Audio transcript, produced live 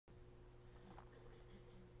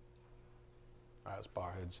Let's bow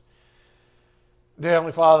our heads. Dear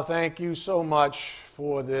Heavenly Father, thank you so much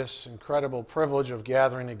for this incredible privilege of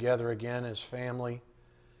gathering together again as family.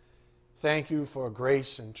 Thank you for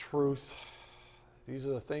grace and truth. These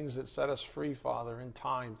are the things that set us free, Father, in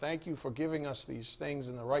time. Thank you for giving us these things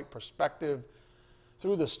in the right perspective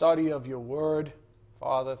through the study of your word.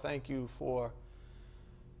 Father, thank you for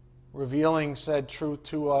revealing said truth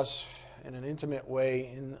to us in an intimate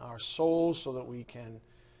way in our souls so that we can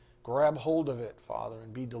grab hold of it, Father,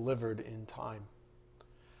 and be delivered in time.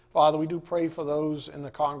 Father, we do pray for those in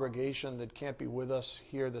the congregation that can't be with us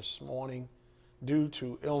here this morning due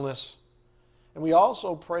to illness. And we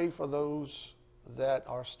also pray for those that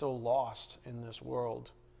are still lost in this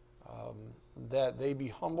world, that they be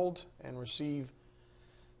humbled and receive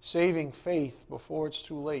saving faith before it's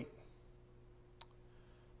too late.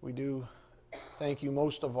 We do thank you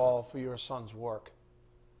most of all for your Son's work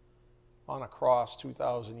on a cross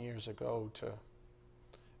 2,000 years ago to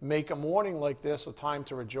make a morning like this a time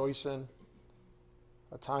to rejoice in,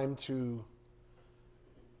 a time to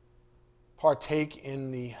partake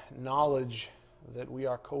in the knowledge that we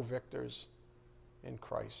are co-victors in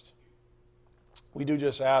Christ. We do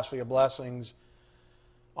just ask for your blessings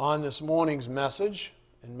on this morning's message,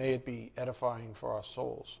 and may it be edifying for our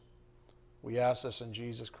souls. We ask this in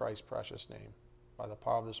Jesus Christ's precious name. By the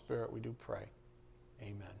power of the Spirit we do pray.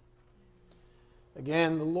 Amen.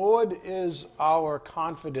 Again, the Lord is our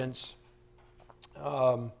confidence.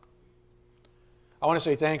 I want to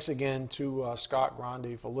say thanks again to Scott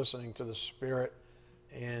Grande for listening to the Spirit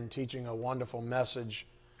and teaching a wonderful message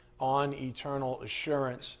on eternal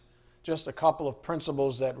assurance. Just a couple of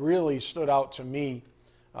principles that really stood out to me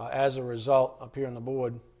as a result up here on the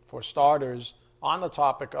board. For starters, on the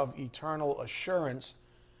topic of eternal assurance,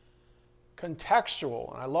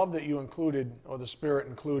 contextual. And I love that you included, or the Spirit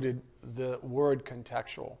included, the word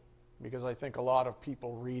contextual, because I think a lot of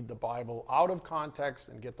people read the Bible out of context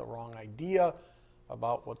and get the wrong idea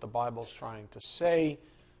about what the Bible's trying to say.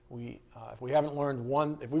 If we've learned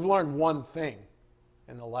one thing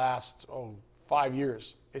in the last 5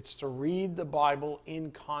 years, it's to read the Bible in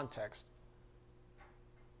context.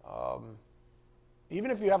 Even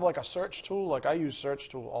if you have like a search tool, like I use search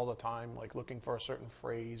tool all the time, like looking for a certain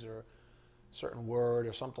phrase or certain word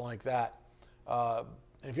or something like that.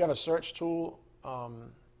 And if you have a search tool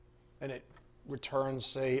and it returns,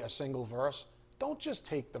 say, a single verse, don't just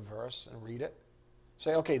take the verse and read it.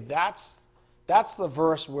 Say, okay, that's the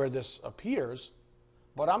verse where this appears,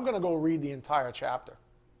 but I'm going to go read the entire chapter.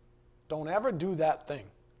 Don't ever do that thing.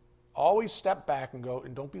 Always step back and go,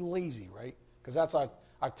 and don't be lazy, right? Because that's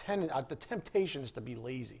the temptation is to be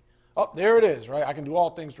lazy. Oh, there it is, right? I can do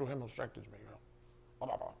all things through him who strengthens me. Blah,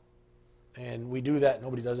 blah, blah. And we do that.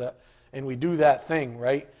 Nobody does that. And we do that thing,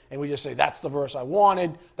 right? And we just say, that's the verse I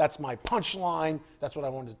wanted. That's my punchline. That's what I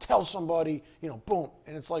wanted to tell somebody. Boom.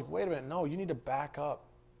 And it's like, wait a minute. No, you need to back up.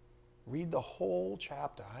 Read the whole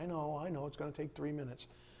chapter. I know. It's going to take 3 minutes.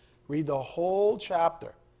 Read the whole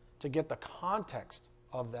chapter to get the context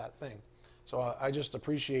of that thing. So I just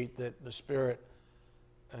appreciate that the Spirit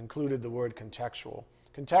included the word contextual.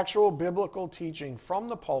 Contextual biblical teaching from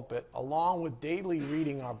the pulpit, along with daily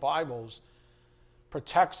reading our Bibles,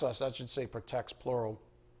 protects us, I should say protects plural,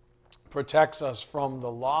 protects us from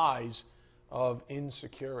the lies of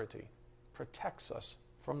insecurity. Protects us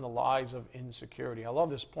from the lies of insecurity. I love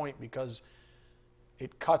this point because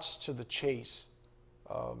it cuts to the chase.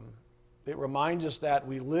 It reminds us that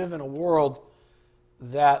we live in a world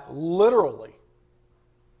that literally,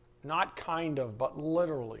 not kind of, but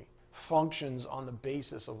literally, functions on the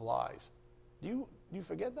basis of lies. Do you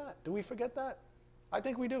forget that? Do we forget that? I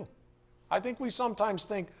think we do. I think we sometimes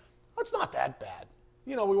think, it's not that bad.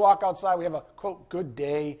 We walk outside, we have a, quote, good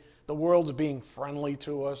day. The world's being friendly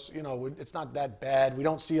to us. It's not that bad. We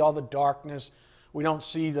don't see all the darkness. We don't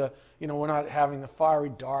see we're not having the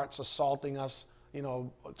fiery darts assaulting us,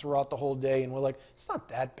 throughout the whole day. And we're like, it's not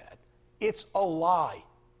that bad. It's a lie.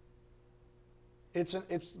 It's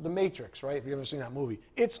The Matrix, right? If you've ever seen that movie.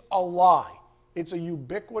 It's a lie. It's a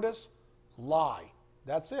ubiquitous lie.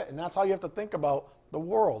 That's it. And that's how you have to think about the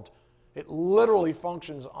world. It literally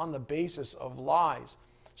functions on the basis of lies.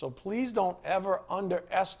 So please don't ever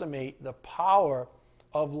underestimate the power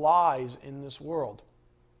of lies in this world,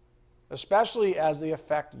 especially as they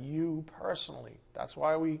affect you personally. That's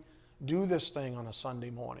why we do this thing on a Sunday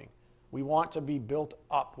morning. We want to be built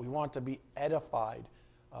up. We want to be edified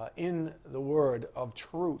in the word of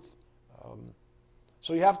truth.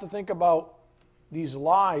 So you have to think about these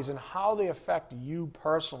lies and how they affect you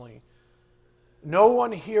personally. No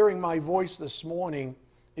one hearing my voice this morning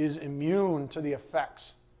is immune to the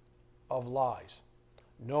effects of lies.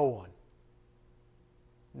 No one.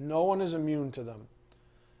 No one is immune to them.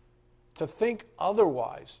 To think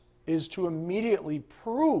otherwise is to immediately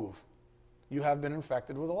prove you have been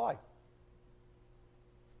infected with a lie.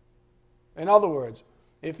 In other words,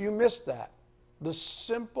 if you missed that, the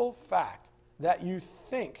simple fact that you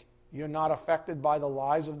think you're not affected by the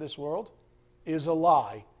lies of this world is a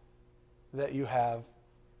lie that you have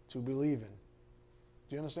to believe in.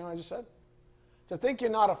 Do you understand what I just said? To think you're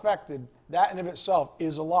not affected, that in of itself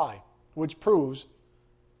is a lie, which proves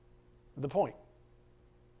the point.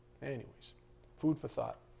 Anyways, food for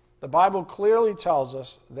thought. The Bible clearly tells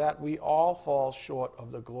us that we all fall short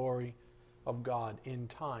of the glory of God in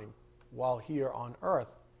time while here on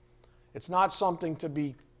earth. It's not something to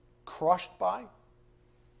be crushed by.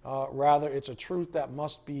 Rather, it's a truth that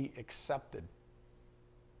must be accepted.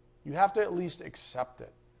 You have to at least accept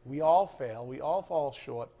it. We all fail. We all fall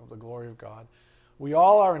short of the glory of God. We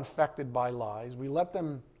all are infected by lies. We let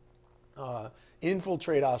them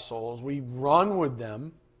infiltrate our souls. We run with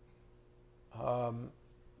them.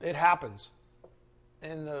 It happens.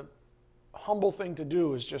 And the humble thing to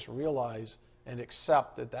do is just realize and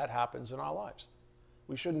accept that that happens in our lives.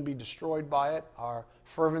 We shouldn't be destroyed by it. Our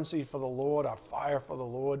fervency for the Lord, our fire for the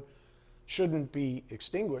Lord shouldn't be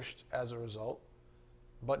extinguished as a result.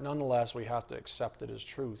 But nonetheless, we have to accept it as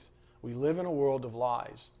truth. We live in a world of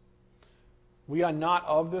lies. We are not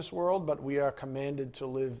of this world, but we are commanded to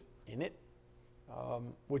live in it,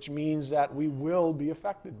 which means that we will be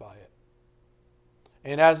affected by it.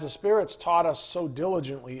 And as the Spirit's taught us so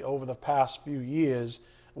diligently over the past few years,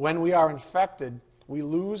 when we are infected, we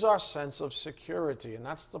lose our sense of security. And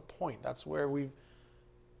that's the point. That's where we've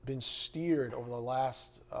been steered over the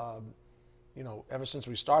last, ever since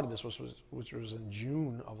we started this, which was in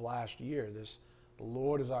June of last year. The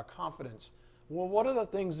Lord is our confidence. Well, what are the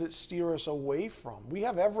things that steer us away from? We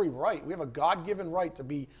have every right. We have a God-given right to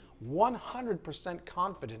be 100%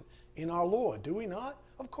 confident in our Lord. Do we not?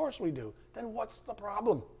 Of course we do. Then what's the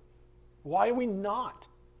problem? Why are we not?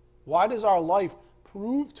 Why does our life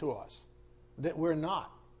prove to us that we're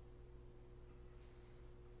not?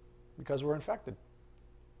 Because we're infected.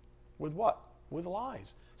 With what? With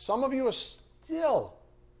lies. Some of you are still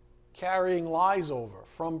carrying lies over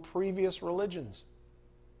from previous religions.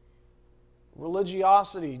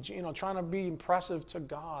 Religiosity, trying to be impressive to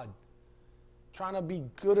God. Trying to be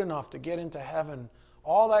good enough to get into heaven.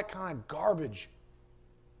 All that kind of garbage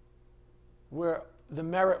where the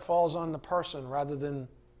merit falls on the person rather than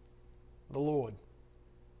the Lord.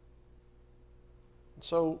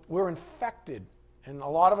 So we're infected. And a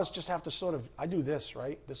lot of us just have to I do this,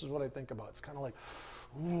 right? This is what I think about. It's kind of like,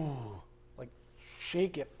 like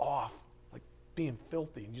shake it off, like being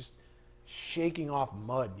filthy and just shaking off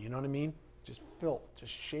mud, you know what I mean? Just filth,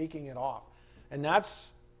 just shaking it off. And that's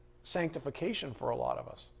sanctification for a lot of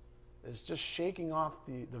us. It's just shaking off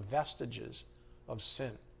the vestiges of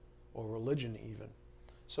sin or religion even.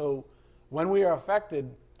 So when we are affected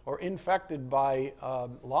or infected by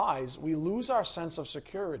lies, we lose our sense of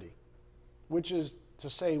security, which is to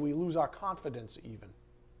say we lose our confidence even.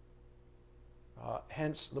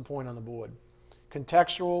 Hence the point on the board.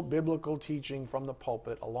 Contextual biblical teaching from the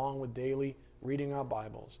pulpit, along with daily reading our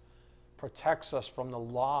Bibles, protects us from the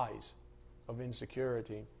lies of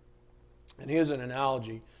insecurity. And here's an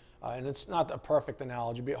analogy, and it's not a perfect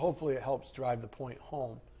analogy, but hopefully it helps drive the point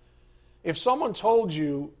home. If someone told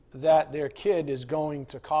you that their kid is going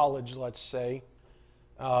to college, let's say,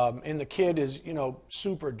 and the kid is,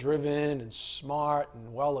 super driven and smart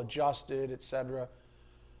and well-adjusted, etc.,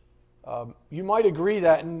 you might agree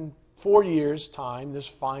that in 4 years' time, this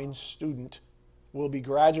fine student will be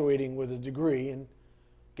graduating with a degree and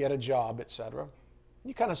get a job, etc.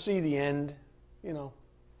 You kind of see the end,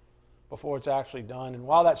 before it's actually done. And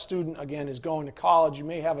while that student, again, is going to college, you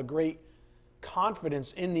may have a great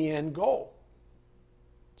confidence in the end goal.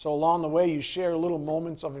 So along the way, you share little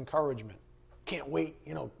moments of encouragement. Can't wait,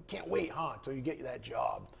 until you get that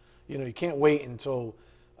job. You can't wait until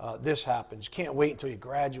this happens. You can't wait until you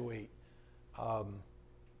graduate.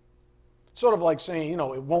 Sort of like saying,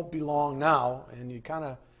 it won't be long now, and you kind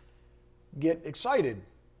of get excited.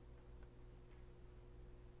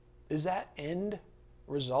 Is that end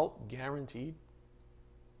result guaranteed?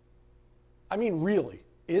 I mean, really,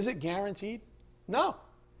 is it guaranteed? No.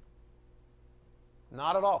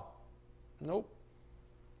 Not at all. Nope.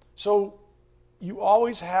 So you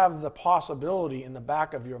always have the possibility in the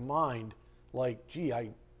back of your mind, like, gee, I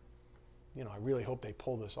really hope they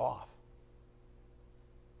pull this off.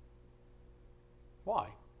 Why?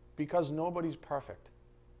 Because nobody's perfect.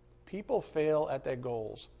 People fail at their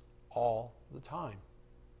goals all the time.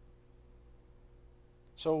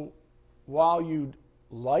 So while you'd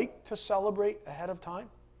like to celebrate ahead of time,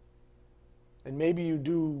 and maybe you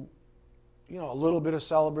do, a little bit of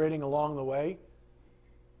celebrating along the way,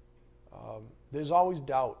 there's always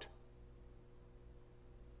doubt.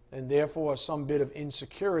 And therefore some bit of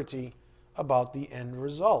insecurity about the end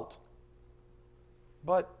result.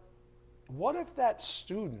 But what if that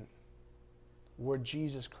student were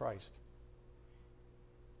Jesus Christ?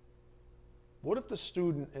 What if the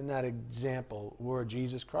student in that example were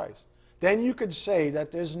Jesus Christ? Then you could say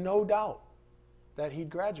that there's no doubt that he'd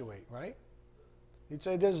graduate, right? You'd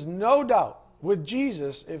say there's no doubt with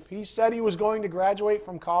Jesus, if he said he was going to graduate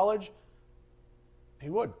from college, he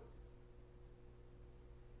would.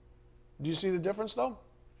 Do you see the difference, though?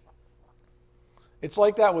 It's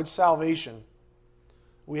like that with salvation.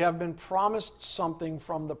 We have been promised something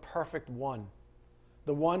from the perfect one,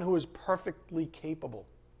 the one who is perfectly capable.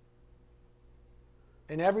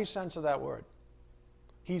 In every sense of that word.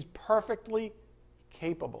 He's perfectly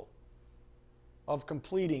capable of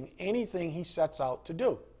completing anything he sets out to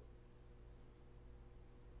do.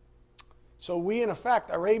 So we, in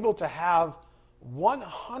effect, are able to have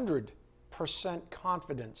 100%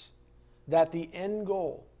 confidence that the end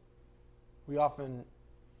goal, we often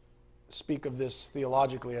speak of this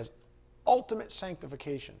theologically as ultimate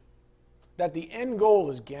sanctification, that the end goal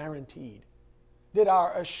is guaranteed, that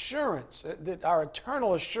our assurance, that our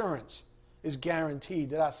eternal assurance is guaranteed,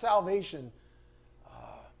 that our salvation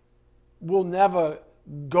will never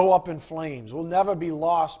go up in flames, will never be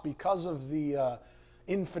lost because of the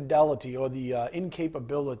infidelity or the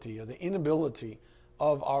incapability or the inability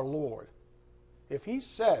of our Lord. If he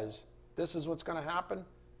says this is what's going to happen,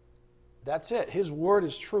 that's it. His word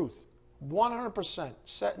is truth. 100%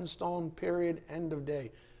 set in stone, period, end of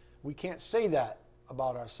day. We can't say that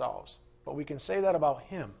about ourselves, but we can say that about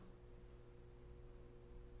him.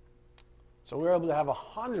 So we're able to have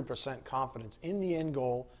 100% confidence in the end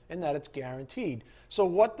goal and that it's guaranteed. So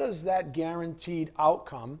what does that guaranteed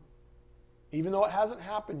outcome, even though it hasn't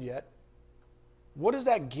happened yet, what does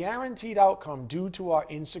that guaranteed outcome do to our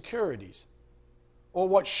insecurities? Or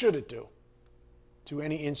what should it do to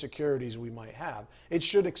any insecurities we might have? It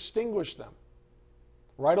should extinguish them,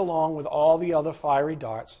 right along with all the other fiery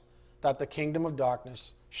darts that the kingdom of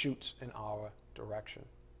darkness shoots in our direction.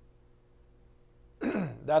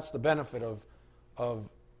 That's the benefit of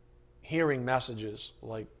hearing messages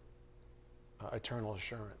like eternal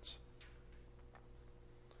assurance.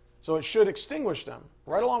 So it should extinguish them,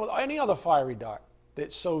 right along with any other fiery dart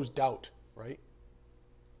that sows doubt, right?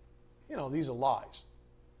 These are lies.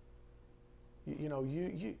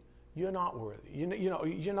 You're not worthy.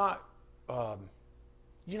 You're not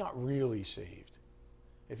really saved.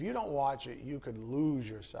 If you don't watch it, you could lose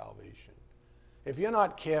your salvation. If you're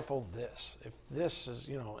not careful, if this is,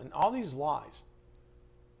 and all these lies,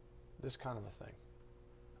 this kind of a thing.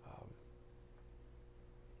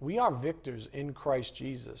 We are victors in Christ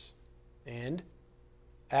Jesus, and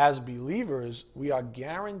as believers, we are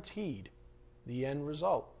guaranteed the end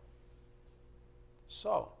result.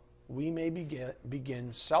 So, we may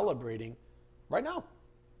begin celebrating right now.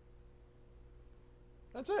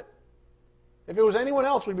 That's it. If it was anyone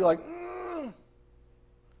else, we'd be like,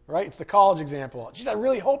 right? It's the college example. Geez, I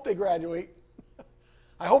really hope they graduate.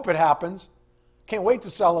 I hope it happens. Can't wait to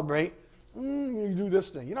celebrate. You do this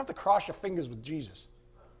thing. You don't have to cross your fingers with Jesus.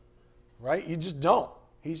 Right? You just don't.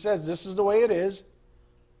 He says, this is the way it is.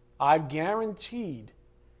 I've guaranteed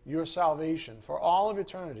your salvation for all of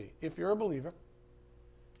eternity if you're a believer.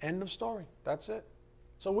 End of story. That's it.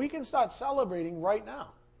 So we can start celebrating right now.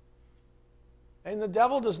 And the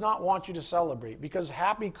devil does not want you to celebrate because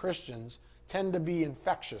happy Christians tend to be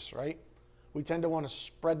infectious, right? We tend to want to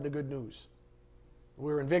spread the good news.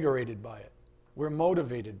 We're invigorated by it. We're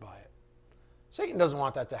motivated by it. Satan doesn't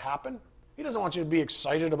want that to happen. He doesn't want you to be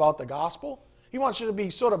excited about the gospel. He wants you to be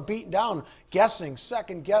sort of beaten down, guessing,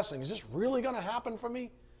 second guessing. Is this really going to happen for me?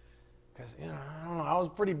 Because, I don't know, I was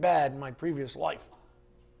pretty bad in my previous life.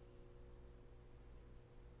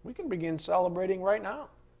 We can begin celebrating right now.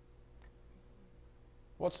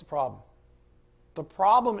 What's the problem? The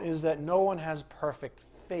problem is that no one has perfect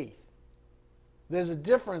faith. There's a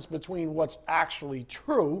difference between what's actually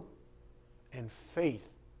true and faith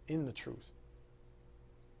in the truth.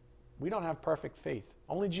 We don't have perfect faith.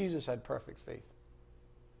 Only Jesus had perfect faith.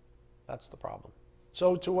 That's the problem.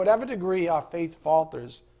 So to whatever degree our faith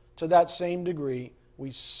falters, to that same degree we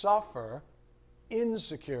suffer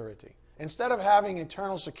insecurity. Instead of having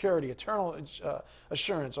eternal security, eternal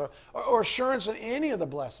assurance, or assurance in any of the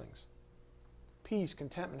blessings, peace,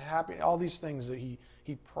 contentment, happiness, all these things that he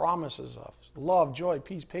promises us, love, joy,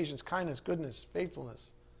 peace, patience, kindness, goodness, faithfulness,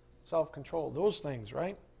 self-control, those things,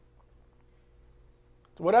 right?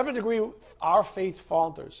 To whatever degree our faith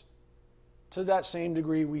falters, to that same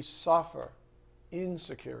degree, we suffer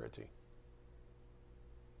insecurity.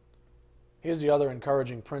 Here's the other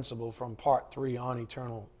encouraging principle from part 3 on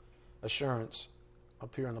eternal assurance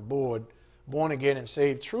up here on the board. Born again and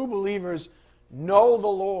saved. True believers know the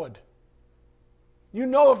Lord. You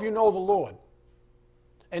know if you know the Lord.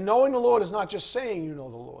 And knowing the Lord is not just saying you know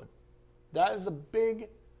the Lord. That is a big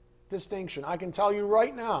distinction. I can tell you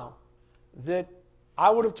right now that I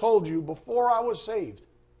would have told you before I was saved.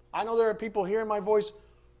 I know there are people hearing my voice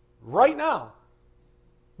right now,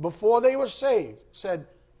 before they were saved, said,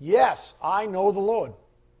 yes, I know the Lord.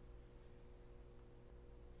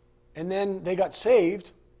 And then they got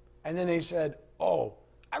saved, and then they said, oh,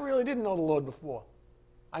 I really didn't know the Lord before.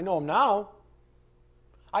 I know Him now.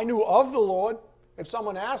 I knew of the Lord. If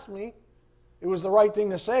someone asked me, it was the right thing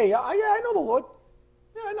to say, yeah, I know the Lord.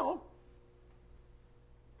 Yeah, I know Him.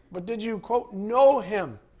 But did you, quote, know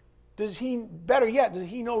Him? Does He, better yet, does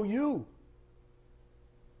He know you?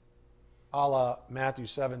 A la Matthew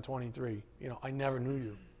 7:23. I never knew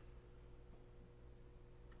you.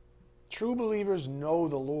 True believers know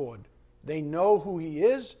the Lord. They know who He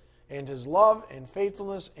is and His love and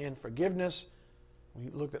faithfulness and forgiveness. We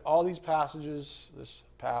looked at all these passages this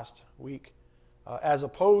past week, as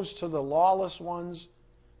opposed to the lawless ones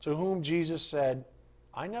to whom Jesus said,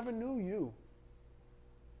 I never knew you.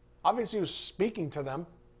 Obviously, He was speaking to them,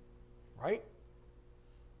 right?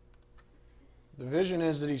 The vision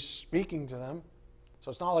is that He's speaking to them.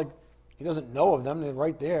 So it's not like He doesn't know of them. They're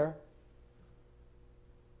right there.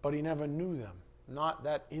 But He never knew them. Not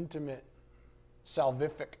that intimate,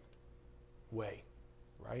 salvific way,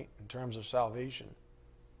 right? In terms of salvation.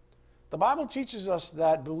 The Bible teaches us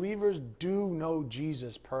that believers do know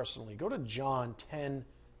Jesus personally. Go to John 10,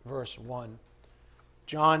 verse 1.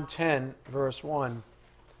 John 10, verse 1.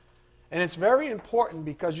 And it's very important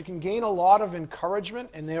because you can gain a lot of encouragement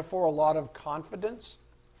and therefore a lot of confidence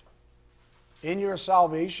in your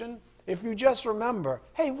salvation if you just remember,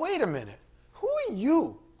 hey, wait a minute. Who are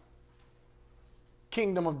you,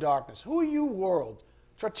 kingdom of darkness? Who are you, world,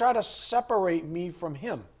 to try to separate me from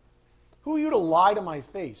Him? Who are you to lie to my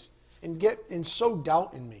face and sow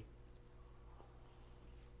doubt in me?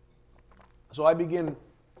 So I begin,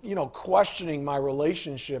 questioning my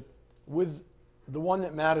relationship with the one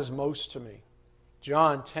that matters most to me.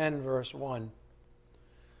 John 10, verse 1.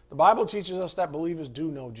 The Bible teaches us that believers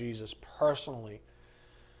do know Jesus personally.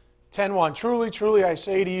 10:1. Truly, truly, I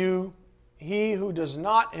say to you, he who does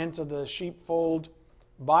not enter the sheepfold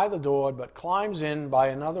by the door, but climbs in by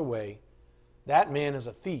another way, that man is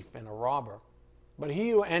a thief and a robber. But he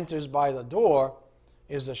who enters by the door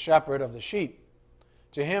is the shepherd of the sheep.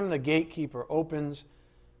 To him the gatekeeper opens,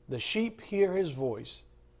 the sheep hear his voice,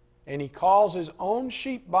 and he calls his own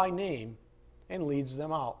sheep by name and leads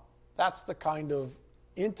them out. That's the kind of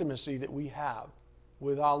intimacy that we have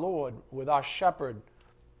with our Lord, with our shepherd.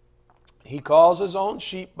 He calls his own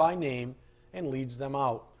sheep by name and leads them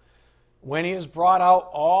out. When he has brought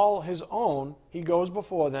out all his own, he goes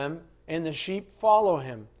before them, and the sheep follow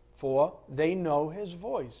him, for they know his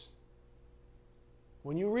voice.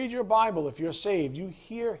 When you read your Bible, if you're saved, you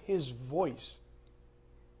hear his voice.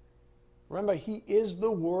 Remember, he is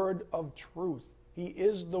the word of truth. He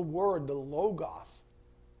is the word, the Logos.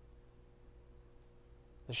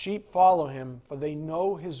 The sheep follow him, for they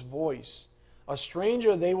know his voice. A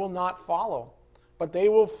stranger they will not follow, but they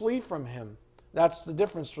will flee from him. That's the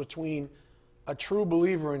difference between a true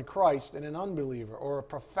believer in Christ and an unbeliever, or a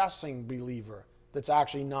professing believer that's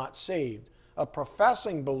actually not saved. A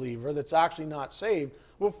professing believer that's actually not saved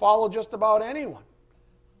will follow just about anyone,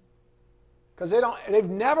 because they've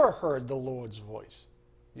never heard the Lord's voice.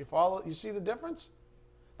 You see the difference?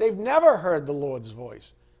 They've never heard the Lord's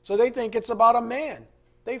voice, so they think it's about a man.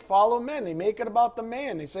 They follow men. They make it about the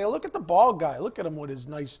man. They say, oh, look at the bald guy. Look at him with his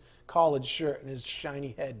nice collared shirt and his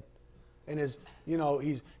shiny head. And his,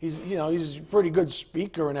 he's a pretty good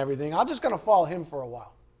speaker and everything. I'm just going to follow him for a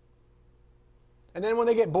while. And then when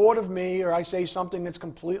they get bored of me or I say something that's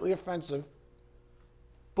completely offensive,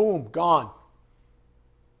 boom, gone.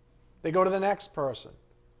 They go to the next person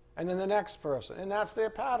and then the next person. And that's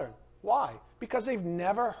their pattern. Why? Because they've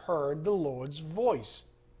never heard the Lord's voice.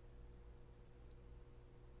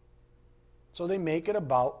 So they make it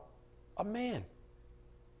about a man.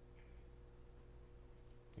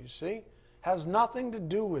 You see? Has nothing to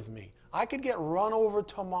do with me. I could get run over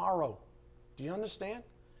tomorrow. Do you understand?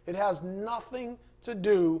 It has nothing to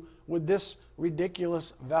do with this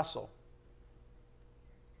ridiculous vessel.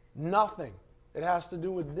 Nothing. It has to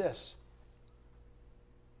do with this.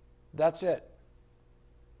 That's it.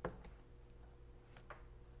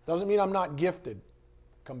 Doesn't mean I'm not gifted.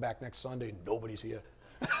 Come back next Sunday and nobody's here.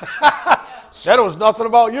 Said it was nothing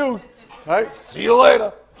about you. Right? See you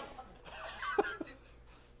later.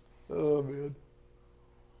 Oh, man.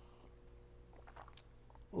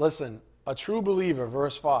 Listen, a true believer,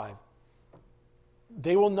 verse 5,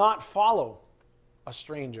 they will not follow a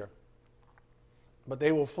stranger, but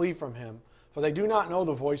they will flee from him, for they do not know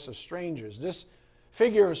the voice of strangers. This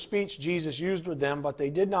figure of speech Jesus used with them, but they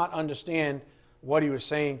did not understand what he was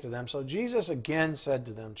saying to them. So Jesus again said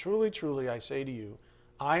to them, "Truly, truly, I say to you,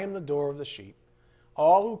 I am the door of the sheep.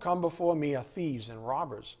 All who come before me are thieves and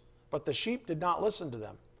robbers, but the sheep did not listen to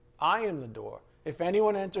them. I am the door. If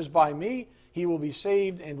anyone enters by me, he will be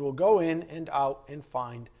saved and will go in and out and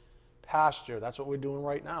find pasture." That's what we're doing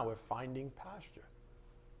right now. We're finding pasture.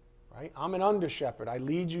 Right? I'm an under shepherd. I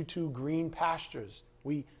lead you to green pastures.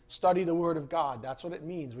 We study the Word of God. That's what it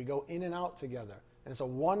means. We go in and out together. And it's a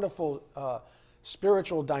wonderful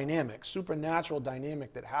spiritual dynamic, supernatural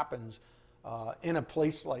dynamic that happens in a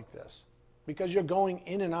place like this. Because you're going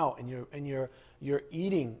in and out, and you're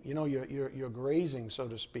eating, you're grazing, so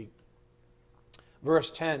to speak.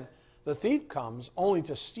 Verse 10, "The thief comes only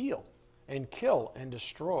to steal and kill and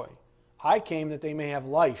destroy. I came that they may have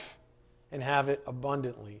life and have it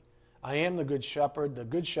abundantly. I am the good shepherd. The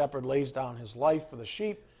good shepherd lays down his life for the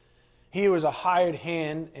sheep. He who is a hired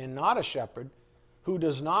hand and not a shepherd, who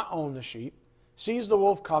does not own the sheep, sees the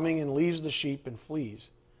wolf coming and leaves the sheep and flees.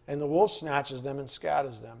 And the wolf snatches them and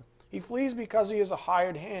scatters them. He flees because he is a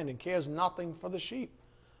hired hand and cares nothing for the sheep.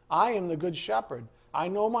 I am the good shepherd. I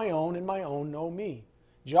know my own, and my own know me.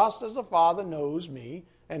 Just as the Father knows me,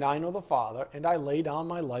 and I know the Father, and I lay down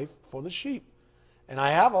my life for the sheep. And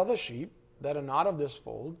I have other sheep that are not of this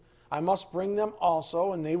fold. I must bring them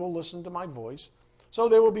also, and they will listen to my voice. So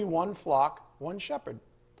there will be one flock, one shepherd.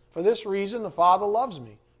 For this reason the Father loves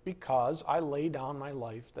me, because I lay down my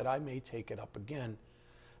life that I may take it up again.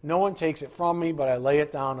 No one takes it from me, but I lay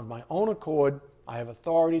it down of my own accord. I have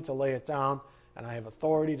authority to lay it down, and I have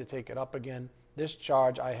authority to take it up again. This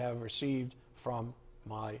charge I have received from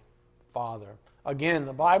my Father." Again,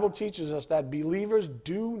 the Bible teaches us that believers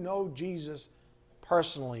do know Jesus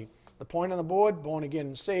personally. The point on the board, born again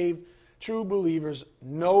and saved, true believers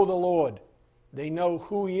know the Lord. They know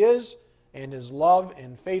who he is and his love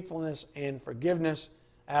and faithfulness and forgiveness,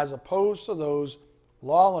 as opposed to those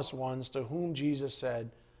lawless ones to whom Jesus said,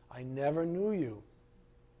 "I never knew you.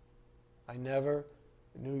 I never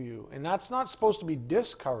knew you." And that's not supposed to be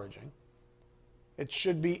discouraging. It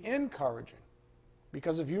should be encouraging.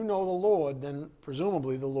 Because if you know the Lord, then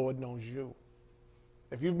presumably the Lord knows you.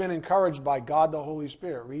 If you've been encouraged by God the Holy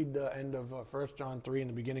Spirit, read the end of 1 John 3 and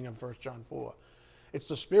the beginning of 1 John 4. It's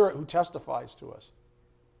the Spirit who testifies to us.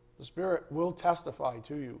 The Spirit will testify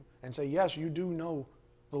to you and say, yes, you do know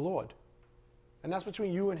the Lord. And that's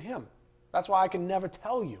between you and him. That's why I can never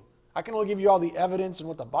tell you. I can only give you all the evidence and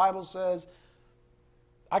what the Bible says.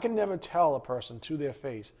 I can never tell a person to their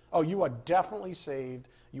face, oh, you are definitely saved,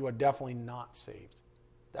 you are definitely not saved.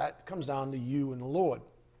 That comes down to you and the Lord.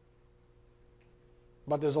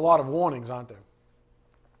 But there's a lot of warnings, aren't there?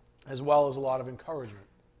 As well as a lot of encouragement.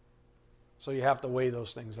 So you have to weigh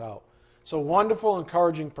those things out. So wonderful,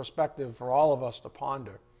 encouraging perspective for all of us to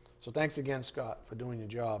ponder. So thanks again, Scott, for doing your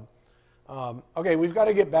job. Okay, we've got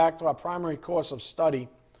to get back to our primary course of study.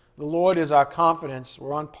 The Lord is our confidence.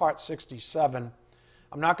 We're on part 67.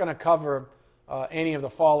 I'm not going to cover any of the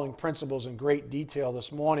following principles in great detail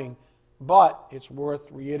this morning, but it's worth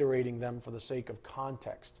reiterating them for the sake of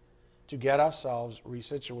context to get ourselves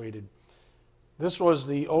resituated. This was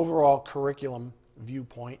the overall curriculum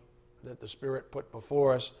viewpoint that the Spirit put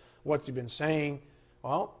before us. What's he been saying?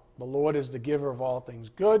 Well, the Lord is the giver of all things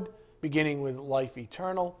good, beginning with life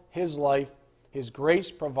eternal, his life. His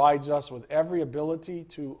grace provides us with every ability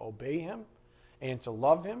to obey him and to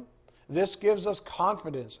love him. This gives us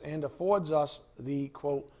confidence and affords us the,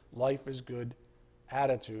 quote, life is good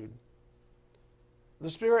attitude. The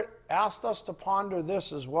Spirit asked us to ponder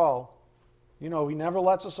this as well. You know, he never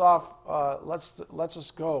lets us off, lets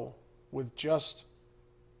us go with just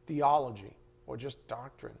theology or just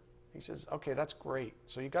doctrine. He says, okay, that's great.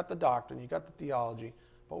 So you got the doctrine, you got the theology,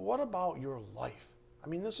 but what about your life? I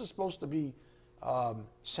mean, this is supposed to be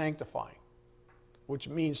sanctifying, which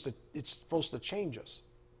means it's supposed to change us,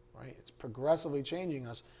 right? It's progressively changing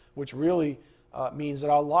us, which really means that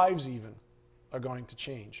our lives even are going to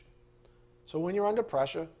change. So when you're under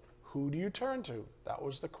pressure, who do you turn to? That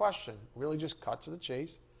was the question. Really just cut to the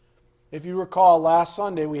chase. If you recall, last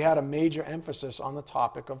Sunday we had a major emphasis on the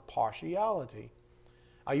topic of partiality.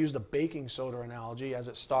 I used a baking soda analogy as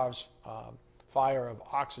it starves fire of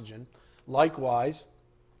oxygen. Likewise,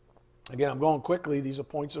 again, I'm going quickly. These are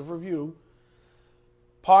points of review.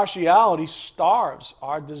 Partiality starves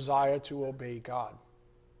our desire to obey God.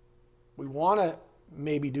 We want to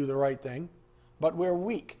maybe do the right thing, but we're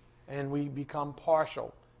weak and we become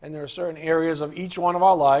partial. And there are certain areas of each one of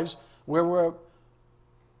our lives where we're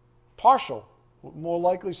partial. More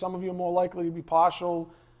likely, some of you are more likely to be partial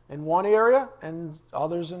in one area and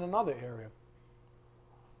others in another area.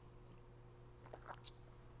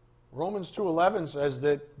 Romans 2:11 says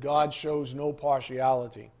that God shows no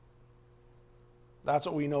partiality. That's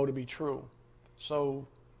what we know to be true. So,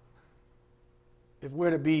 if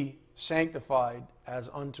we're to be sanctified as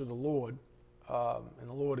unto the Lord, and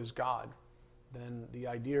the Lord is God, then the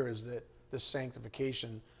idea is that this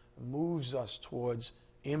sanctification moves us towards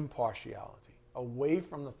impartiality, away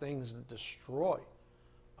from the things that destroy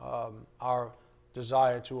our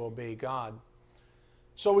desire to obey God.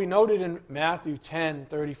 So we noted in Matthew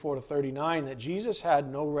 10:34-39 that Jesus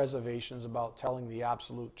had no reservations about telling the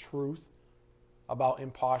absolute truth about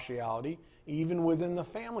impartiality, even within the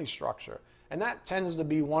family structure. And that tends to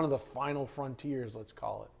be one of the final frontiers, let's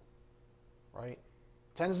call it. Right?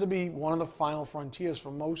 Tends to be one of the final frontiers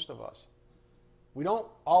for most of us. We don't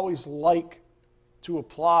always like to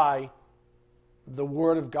apply the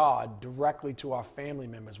Word of God directly to our family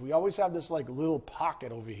members. We always have this like little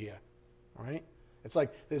pocket over here. Right? It's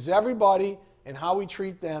like there's everybody and how we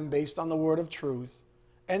treat them based on the word of truth.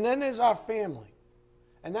 And then there's our family.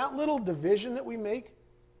 And that little division that we make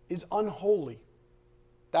is unholy.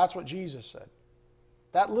 That's what Jesus said.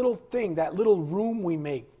 That little thing, that little room we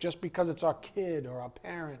make just because it's our kid or our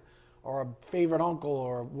parent or a favorite uncle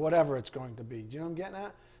or whatever it's going to be. Do you know what I'm getting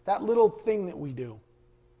at? That little thing that we do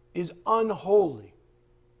is unholy.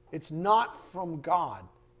 It's not from God.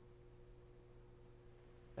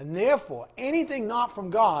 And therefore, anything not from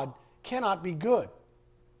God cannot be good.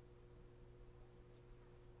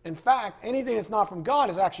 In fact, anything that's not from God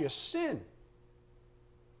is actually a sin.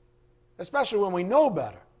 Especially when we know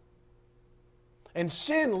better. And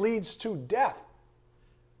sin leads to death.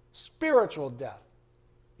 Spiritual death.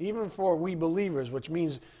 Even for we believers, which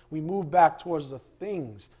means we move back towards the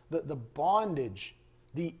things, the bondage,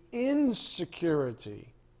 the insecurity,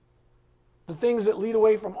 the things that lead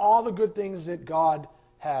away from all the good things that God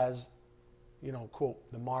has, quote,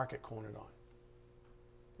 the market cornered on.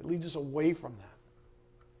 It leads us away from that.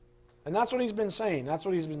 And that's what he's been saying. That's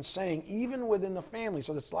what he's been saying even within the family.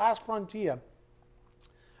 So this last frontier,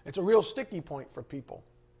 it's a real sticky point for people.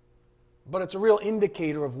 But it's a real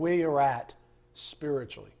indicator of where you're at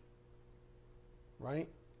spiritually. Right?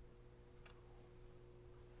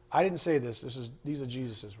 I didn't say this. These are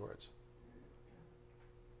Jesus' words.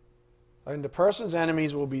 And the person's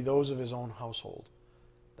enemies will be those of his own household.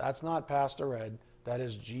 That's not Pastor Ed. That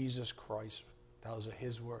is Jesus Christ. Those are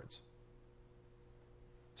his words.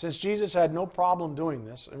 Since Jesus had no problem doing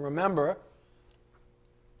this, and remember,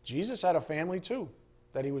 Jesus had a family too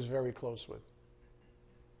that he was very close with.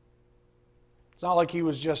 It's not like he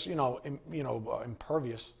was just,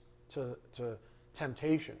 impervious to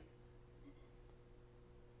temptation.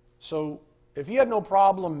 So if he had no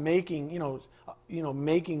problem making no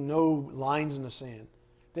lines in the sand,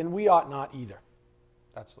 then we ought not either.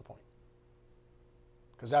 That's the point.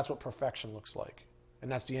 Because that's what perfection looks like.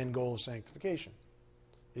 And that's the end goal of sanctification,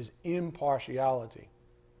 is impartiality.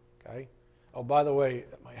 Okay? Oh, by the way,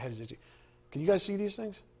 my head is itchy. Can you guys see these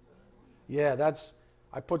things? Yeah,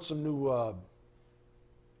 I put some new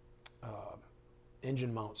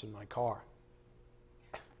engine mounts in my car.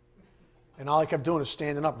 And all I kept doing is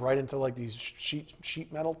standing up right into like these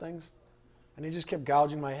sheet metal things. And they just kept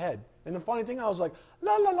gouging my head. And the funny thing, I was like,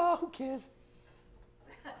 la la la, who cares?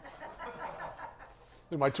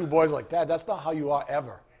 And my two boys are like, Dad, that's not how you are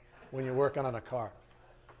ever when you're working on a car.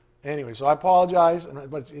 Anyway, so I apologize,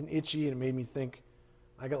 but it's itchy and it made me think.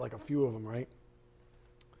 I got like a few of them, right?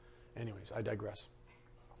 Anyways, I digress.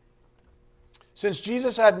 Since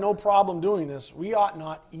Jesus had no problem doing this, we ought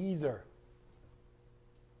not either.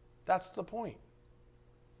 That's the point.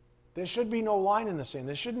 There should be no line in the sand.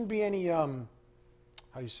 There shouldn't be any,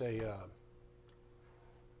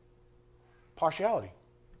 partiality.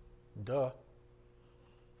 Duh.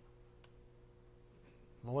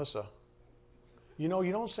 Melissa, you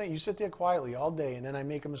don't say, you sit there quietly all day and then I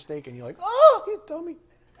make a mistake and you're like, oh, you dummy.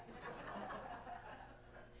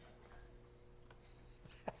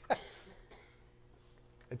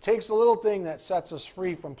 It takes a little thing that sets us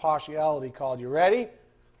free from partiality called, you ready?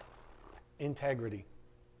 Integrity.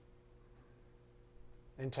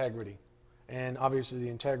 Integrity. And obviously the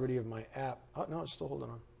integrity of my app. Oh, no, it's still holding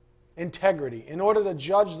on. Integrity. In order to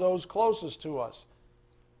judge those closest to us.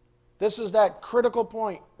 This is that critical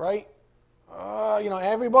point, right?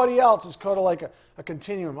 Everybody else is kind of like a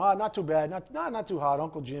continuum. Not too bad, not too hard,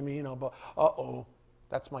 Uncle Jimmy, but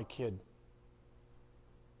that's my kid.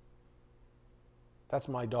 That's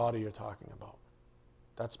my daughter you're talking about.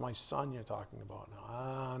 That's my son you're talking about.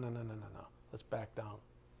 No. Let's back down.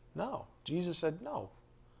 No. Jesus said no.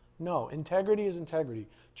 No. Integrity is integrity.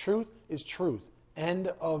 Truth is truth.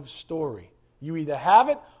 End of story. You either have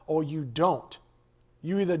it or you don't.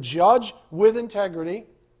 You either judge with integrity,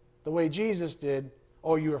 the way Jesus did,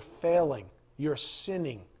 or you're failing. You're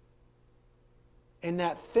sinning. And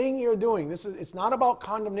that thing you're doing, it's not about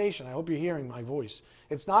condemnation. I hope you're hearing my voice.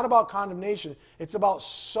 It's not about condemnation. It's about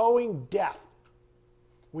sowing death.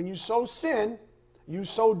 When you sow sin, you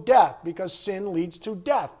sow death because sin leads to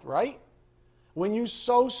death, right? When you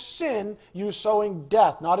sow sin, you're sowing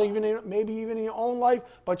death. Not even maybe even in your own life,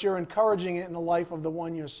 but you're encouraging it in the life of the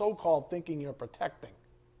one you're so-called thinking you're protecting.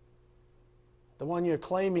 The one you're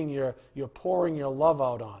claiming you're pouring your love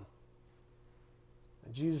out on.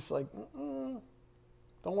 And Jesus is like, don't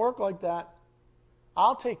work like that.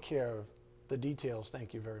 I'll take care of the details,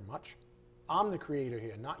 thank you very much. I'm the creator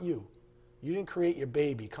here, not you. You didn't create your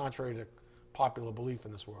baby, contrary to popular belief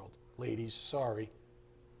in this world. Ladies, sorry.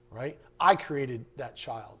 Right? I created that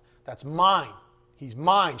child. That's mine. He's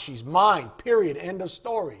mine. She's mine. Period. End of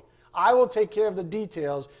story. I will take care of the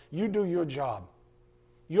details. You do your job.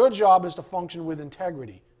 Your job is to function with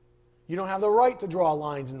integrity. You don't have the right to draw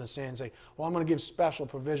lines in the sand and say, well, I'm going to give special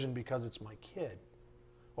provision because it's my kid,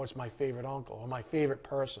 or it's my favorite uncle, or my favorite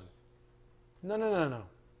person. No.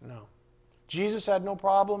 Jesus had no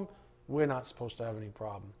problem. We're not supposed to have any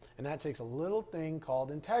problem. And that takes a little thing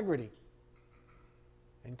called integrity.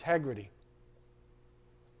 Integrity.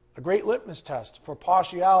 A great litmus test for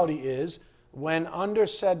partiality is, when under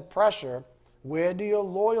said pressure, where do your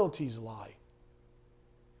loyalties lie?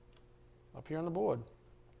 Up here on the board.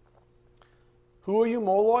 Who are you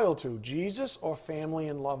more loyal to, Jesus or family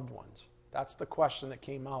and loved ones? That's the question that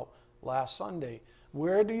came out last Sunday.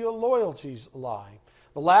 Where do your loyalties lie?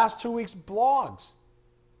 The last 2 weeks' blogs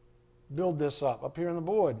build this up here on the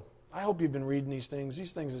board. I hope you've been reading these things.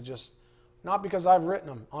 These things are just, not because I've written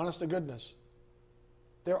them, honest to goodness.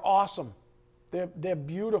 They're awesome. They're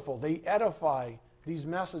beautiful. They edify these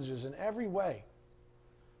messages in every way.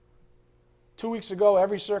 2 weeks ago,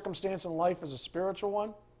 every circumstance in life is a spiritual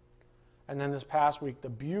one. And then this past week, the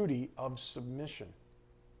beauty of submission.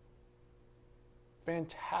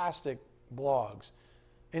 Fantastic blogs.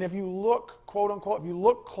 And if you look, quote unquote, if you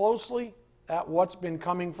look closely at what's been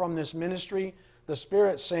coming from this ministry, the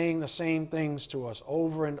Spirit's saying the same things to us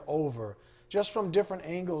over and over, just from different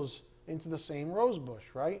angles into the same rosebush,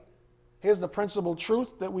 right? Here's the principal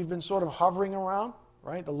truth that we've been sort of hovering around,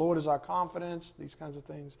 right? The Lord is our confidence, these kinds of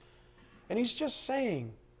things. And He's just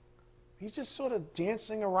saying, He's just sort of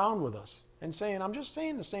dancing around with us and saying, I'm just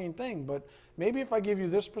saying the same thing, but maybe if I give you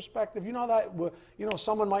this perspective,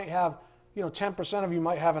 someone might have, 10% of you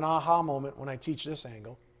might have an aha moment when I teach this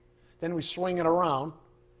angle. Then we swing it around,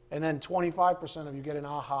 and then 25% of you get an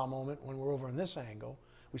aha moment when we're over in this angle.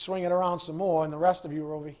 We swing it around some more, and the rest of you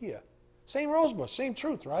are over here. Same rosebush, same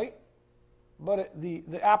truth, right? But the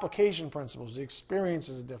application principles, the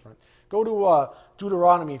experiences are different. Go to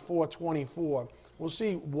Deuteronomy 4:24. We'll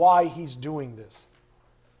see why He's doing this.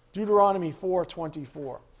 Deuteronomy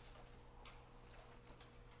 4:24.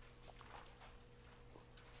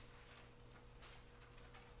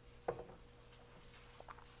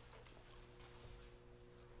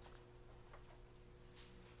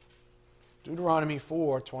 Deuteronomy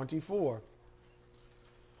 4:24.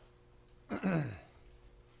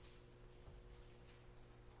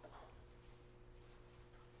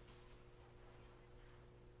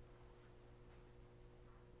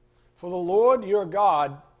 For the Lord your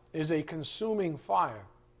God is a consuming fire,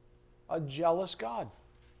 a jealous God.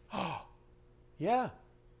 Oh, yeah,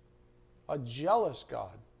 a jealous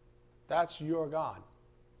God. That's your God.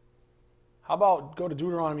 How about go to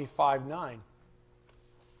Deuteronomy 5:9?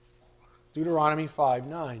 Deuteronomy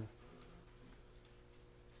 5:9.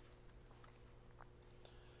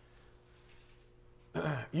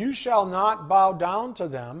 You shall not bow down to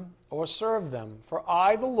them or serve them, for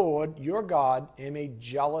I, the Lord, your God, am a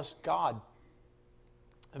jealous God,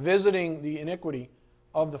 visiting the iniquity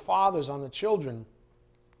of the fathers on the children,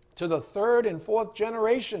 to the third and fourth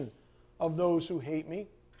generation of those who hate me.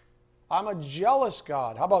 I'm a jealous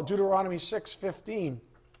God. How about Deuteronomy 6:15?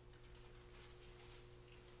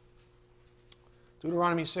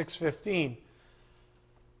 Deuteronomy 6:15.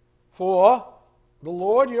 For the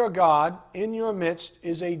Lord your God in your midst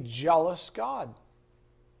is a jealous God.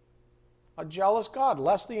 A jealous God,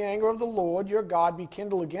 lest the anger of the Lord your God be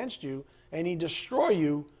kindled against you, and He destroy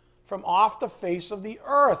you from off the face of the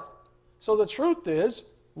earth. So the truth is,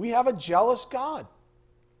 we have a jealous God.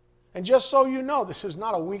 And just so you know, this is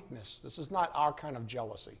not a weakness. This is not our kind of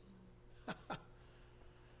jealousy.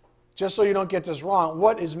 Just so you don't get this wrong,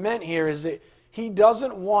 what is meant here is that he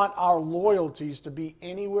doesn't want our loyalties to be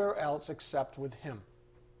anywhere else except with him.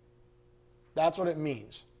 That's what it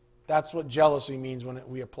means. That's what jealousy means when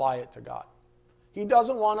we apply it to God. He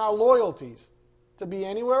doesn't want our loyalties to be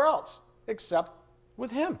anywhere else except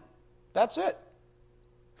with him. That's it.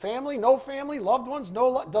 Family, no family, loved ones,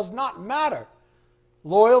 does not matter.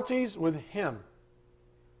 Loyalties with him.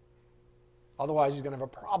 Otherwise, he's going to have a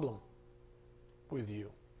problem with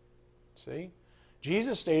you. See?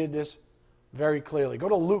 Jesus stated this very clearly. Go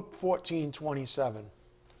to Luke 14:27.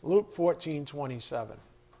 Luke 14:27.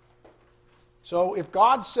 So if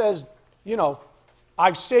God says,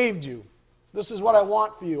 I've saved you. This is what I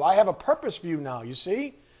want for you. I have a purpose for you now, you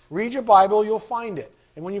see? Read your Bible, you'll find it.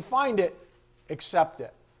 And when you find it, accept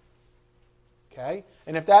it. Okay?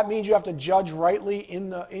 And if that means you have to judge rightly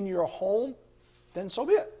in your home, then so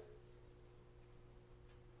be it.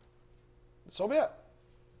 So be it.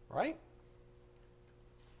 Right?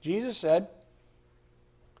 Jesus said,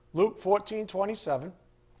 Luke 14:27.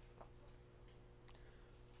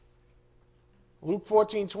 Luke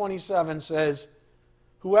 14:27 says,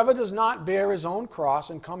 whoever does not bear his own cross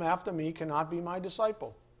and come after me cannot be my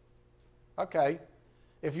disciple. Okay.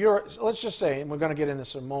 Let's just say, and we're going to get into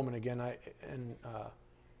this in a moment again,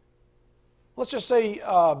 let's just say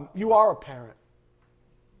you are a parent.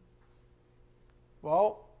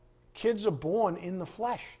 Well, kids are born in the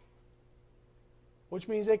flesh, which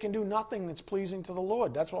means they can do nothing that's pleasing to the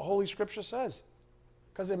Lord. That's what Holy Scripture says.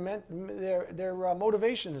 Because their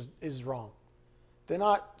motivation is wrong. They're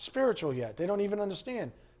not spiritual yet. They don't even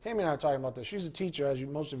understand. Tammy and I are talking about this. She's a teacher, as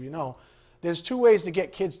most of you know. There's two ways to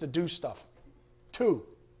get kids to do stuff. Two.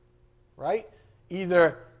 Right?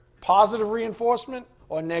 Either positive reinforcement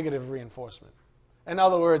or negative reinforcement. In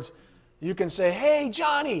other words, you can say, hey,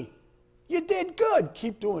 Johnny, you did good.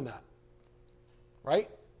 Keep doing that. Right?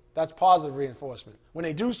 That's positive reinforcement. When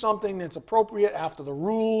they do something that's appropriate after the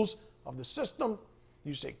rules of the system,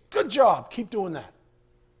 you say, good job, keep doing that.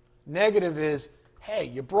 Negative is, hey,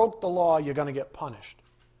 you broke the law, you're going to get punished.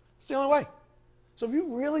 It's the only way. So if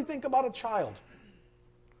you really think about a child,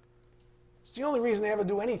 it's the only reason they ever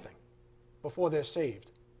do anything before they're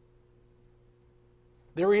saved.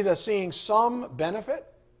 They're either seeing some benefit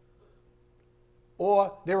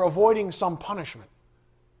or they're avoiding some punishment.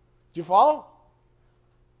 Do you follow?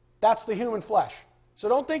 That's the human flesh. So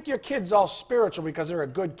don't think your kid's all spiritual because they're a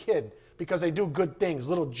good kid, because they do good things.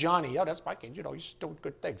 Little Johnny, that's my kid, he's doing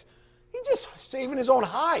good things. He's just saving his own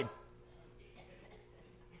hide.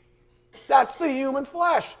 That's the human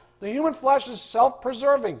flesh. The human flesh is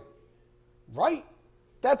self-preserving. Right?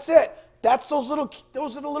 That's it. Those are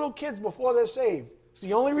the little kids before they're saved. It's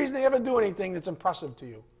the only reason they ever do anything that's impressive to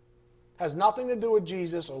you. Has nothing to do with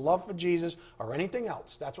Jesus or love for Jesus or anything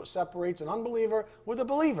else. That's what separates an unbeliever with a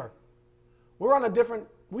believer.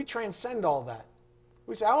 We transcend all that.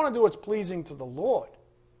 We say, I want to do what's pleasing to the Lord.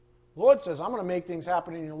 The Lord says, I'm going to make things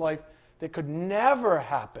happen in your life that could never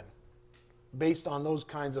happen based on those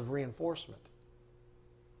kinds of reinforcement.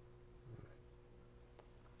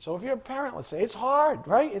 So if you're a parent, let's say, it's hard,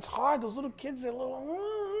 right? It's hard. Those little kids, they're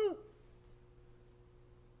little...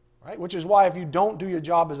 Right? Which is why if you don't do your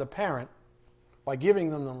job as a parent by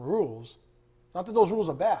giving them the rules, it's not that those rules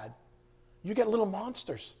are bad, you get little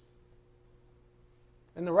monsters.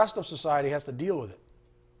 And the rest of society has to deal with it.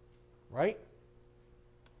 Right?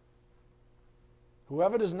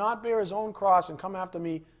 Whoever does not bear his own cross and come after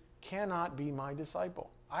me cannot be my disciple.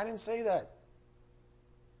 I didn't say that.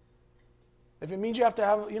 If it means you have to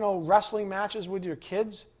have, wrestling matches with your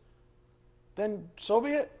kids, then so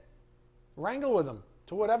be it. Wrangle with them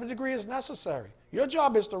to whatever degree is necessary. Your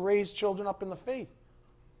job is to raise children up in the faith.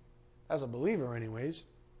 As a believer, anyways.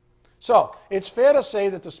 So, it's fair to say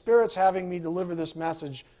that the Spirit's having me deliver this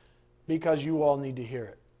message because you all need to hear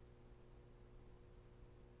it.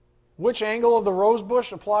 Which angle of the rose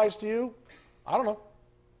bush applies to you? I don't know.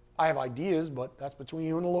 I have ideas, but that's between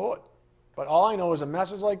you and the Lord. But all I know is a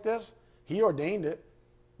message like this, He ordained it.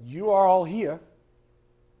 You are all here.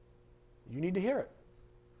 You need to hear it.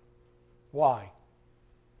 Why?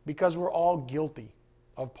 Because we're all guilty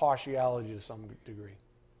of partiality to some degree.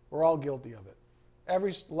 We're all guilty of it.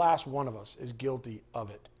 Every last one of us is guilty of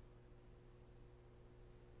it.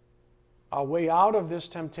 Our way out of this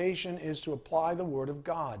temptation is to apply the Word of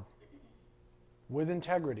God with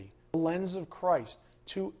integrity, the lens of Christ,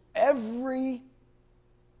 to every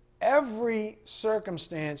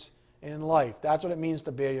circumstance in life. That's what it means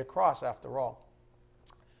to bear your cross, after all.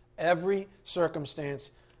 Every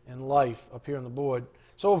circumstance in life up here on the board.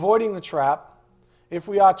 So avoiding the trap, if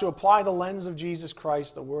we are to apply the lens of Jesus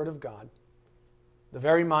Christ, the Word of God, the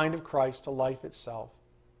very mind of Christ to life itself,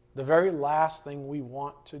 the very last thing we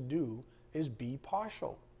want to do is be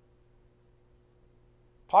partial.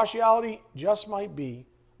 Partiality just might be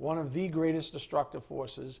one of the greatest destructive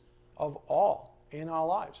forces of all in our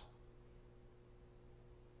lives.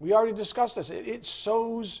 We already discussed this. It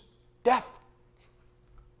sows death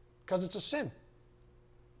because it's a sin.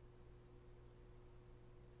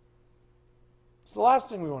 It's the last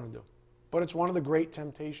thing we want to do, but it's one of the great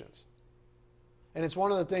temptations. And it's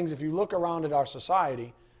one of the things, if you look around at our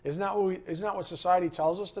society, isn't that what society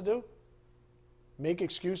tells us to do? Make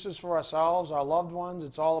excuses for ourselves, our loved ones.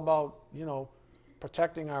 It's all about,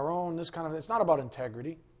 protecting our own, it's not about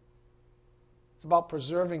integrity. It's about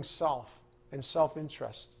preserving self and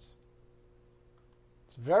self-interests.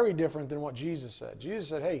 It's very different than what Jesus said. Jesus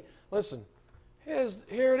said, hey, listen,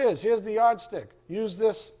 here it is. Here's the yardstick. Use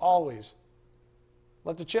this always.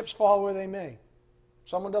 Let the chips fall where they may. If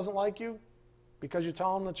someone doesn't like you because you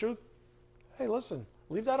tell them the truth, hey, listen,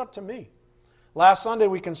 leave that up to me. Last Sunday,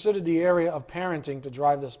 we considered the area of parenting to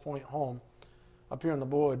drive this point home. Up here on the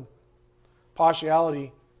board,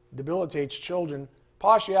 partiality debilitates children.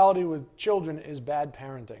 Partiality with children is bad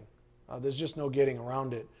parenting. There's just no getting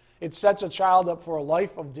around it. It sets a child up for a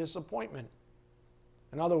life of disappointment.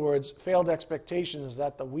 In other words, failed expectations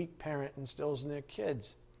that the weak parent instills in their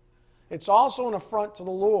kids. It's also an affront to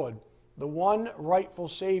the Lord, the one rightful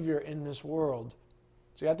Savior in this world.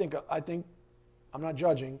 See, I think I'm not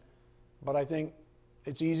judging, but I think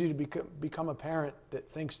it's easy to become a parent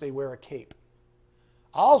that thinks they wear a cape.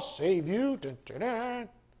 I'll save you. Dun, dun, dun.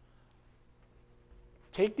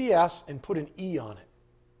 Take the S and put an E on it.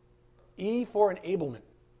 E for enablement.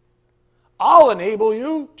 I'll enable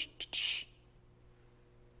you.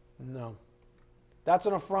 No. That's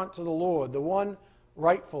an affront to the Lord, the one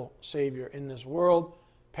rightful Savior in this world.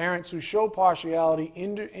 Parents who show partiality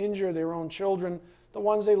injure their own children, the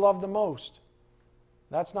ones they love the most.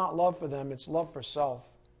 That's not love for them, it's love for self.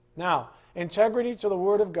 Now, integrity to the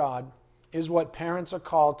Word of God is what parents are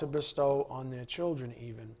called to bestow on their children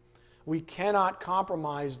even. We cannot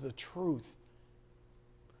compromise the truth.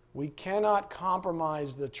 We cannot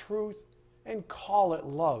compromise the truth and call it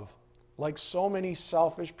love, like so many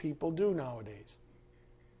selfish people do nowadays.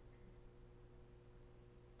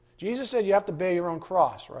 Jesus said you have to bear your own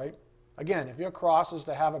cross, right? Again, if your cross is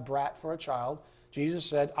to have a brat for a child, Jesus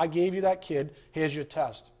said, I gave you that kid, here's your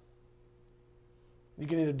test. You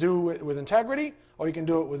can either do it with integrity or you can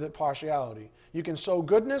do it with partiality. You can sow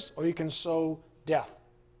goodness or you can sow death.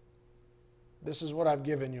 This is what I've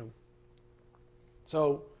given you.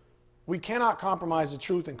 So we cannot compromise the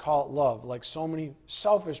truth and call it love like so many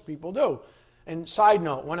selfish people do. And side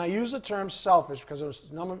note, when I use the term selfish, because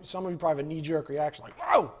some of you probably have a knee-jerk reaction like,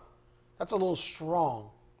 whoa, that's a little strong.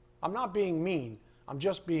 I'm not being mean. I'm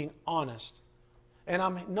just being honest. And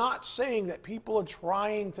I'm not saying that people are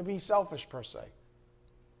trying to be selfish per se.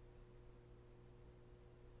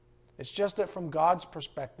 It's just that from God's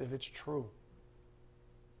perspective, it's true.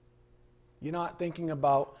 You're not thinking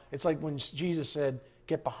about, it's like when Jesus said,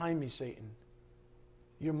 get behind me, Satan.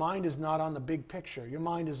 Your mind is not on the big picture. Your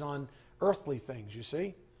mind is on earthly things, you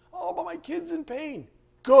see? Oh, but my kid's in pain.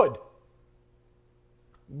 Good.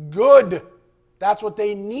 Good. That's what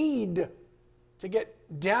they need to get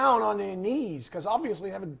down on their knees, because obviously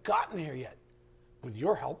they haven't gotten here yet. With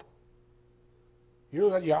your help. You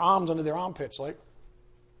got your arms under their armpits, like,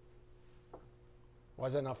 why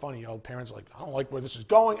is that not funny? Parents are like, I don't like where this is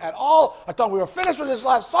going at all. I thought we were finished with this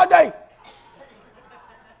last Sunday.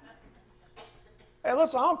 Hey,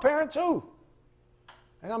 listen, I'm a parent too.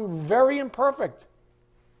 And I'm very imperfect.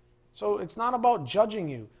 So it's not about judging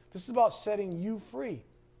you. This is about setting you free.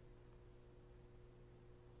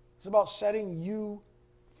 It's about setting you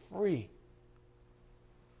free.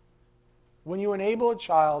 When you enable a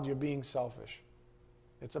child, you're being selfish.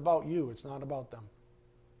 It's about you. It's not about them.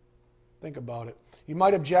 Think about it. You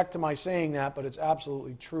might object to my saying that, but it's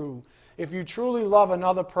absolutely true. If you truly love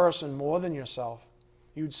another person more than yourself,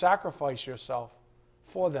 you'd sacrifice yourself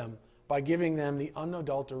for them by giving them the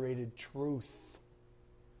unadulterated truth.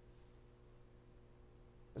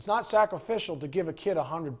 It's not sacrificial to give a kid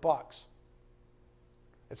 $100.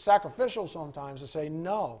 It's sacrificial sometimes to say,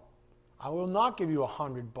 no, I will not give you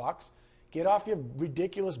 $100. Get off your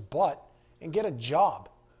ridiculous butt and get a job.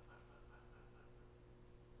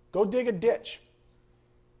 Go dig a ditch.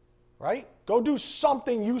 Right? Go do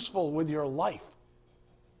something useful with your life.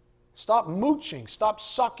 Stop mooching. Stop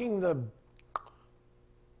sucking the...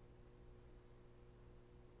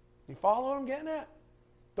 You follow what I'm getting at?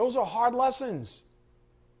 Those are hard lessons.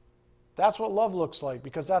 That's what love looks like,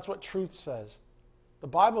 because that's what truth says. The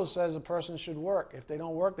Bible says a person should work. If they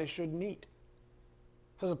don't work, they shouldn't eat.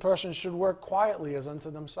 It says a person should work quietly as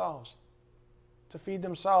unto themselves, to feed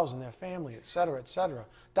themselves and their family, etc., etc.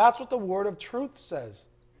 That's what the word of truth says.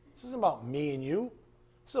 This isn't about me and you.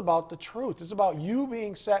 This is about the truth. It's about you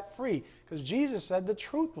being set free, because Jesus said the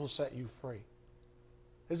truth will set you free.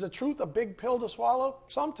 Is the truth a big pill to swallow?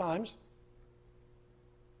 Sometimes.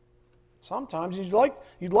 Sometimes you'd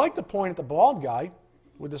like to point at the bald guy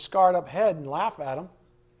with the scarred up head and laugh at him.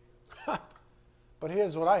 But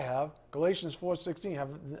here's what I have. Galatians 4:16.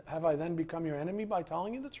 Have I then become your enemy by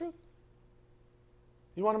telling you the truth?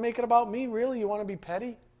 You want to make it about me, really? You want to be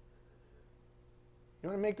petty? You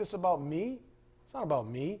want to make this about me? It's not about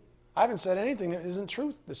me. I haven't said anything that isn't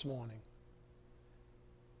truth this morning.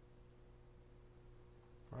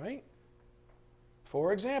 Right?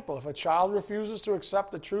 For example, if a child refuses to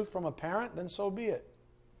accept the truth from a parent, then so be it.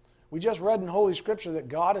 We just read in Holy Scripture that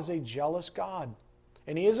God is a jealous God,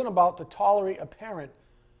 and He isn't about to tolerate a parent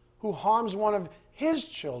who harms one of His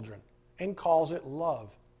children and calls it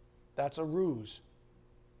love. That's a ruse.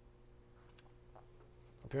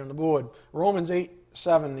 Up here on the board, Romans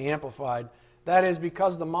 8:7, the Amplified. That is,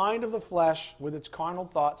 because the mind of the flesh, with its carnal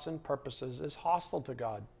thoughts and purposes, is hostile to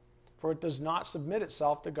God, for it does not submit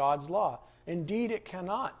itself to God's law. Indeed, it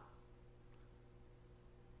cannot.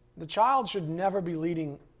 The child should never be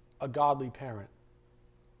leading a godly parent.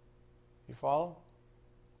 You follow?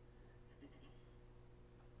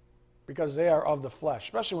 Because they are of the flesh,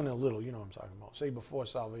 especially when they're little. You know what I'm talking about. Say before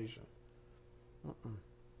salvation.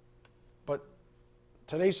 But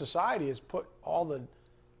today's society has put all the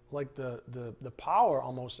power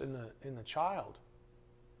almost in the child.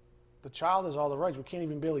 The child has all the rights. We can't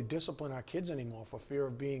even barely discipline our kids anymore for fear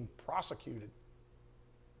of being prosecuted.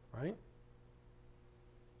 Right?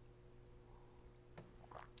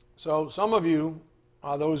 So some of you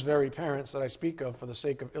are those very parents that I speak of for the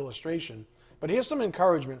sake of illustration. But here's some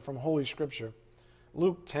encouragement from Holy Scripture.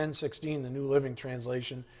 Luke 10:16, the New Living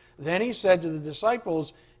Translation. Then He said to the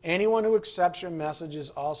disciples, anyone who accepts your message is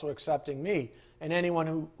also accepting me. And anyone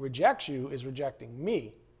who rejects you is rejecting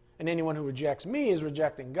me. And anyone who rejects me is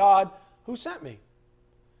rejecting God who sent me.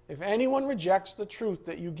 If anyone rejects the truth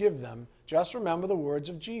that you give them, just remember the words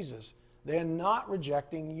of Jesus. They are not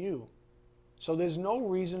rejecting you. So there's no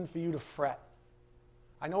reason for you to fret.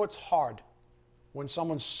 I know it's hard when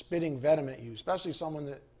someone's spitting venom at you, especially someone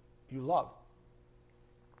that you love.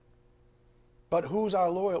 But who's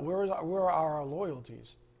our loyal? Where are our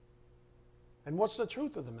loyalties? And what's the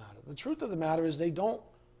truth of the matter? The truth of the matter is they don't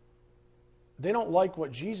like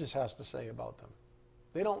what Jesus has to say about them.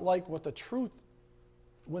 They don't like what the truth,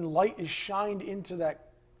 when light is shined into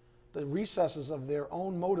the recesses of their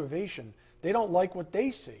own motivation, they don't like what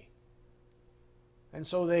they see. And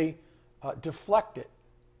so they deflect it.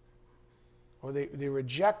 Or they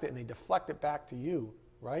reject it and they deflect it back to you,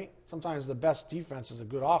 right? Sometimes the best defense is a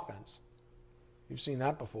good offense. You've seen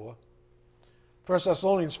that before. 1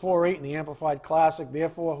 Thessalonians 4:8 in the Amplified Classic,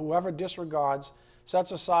 therefore whoever disregards,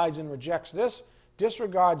 sets aside and rejects this,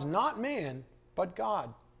 disregards not man, but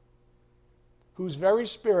God, whose very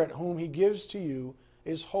Spirit whom He gives to you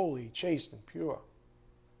is holy, chaste, and pure.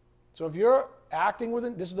 So if you're acting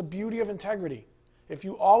with, this is the beauty of integrity. If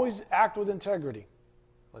you always act with integrity,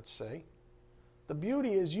 let's say, the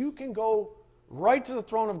beauty is you can go right to the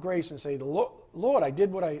throne of grace and say, Lord, I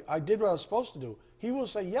did what I was supposed to do. He will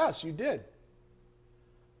say, yes, you did.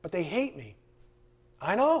 But they hate me.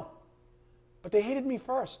 I know. But they hated me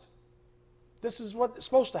first. This is what's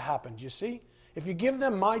supposed to happen, do you see? If you give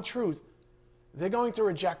them my truth, they're going to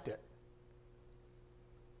reject it.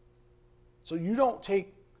 So you don't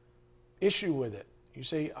take issue with it. You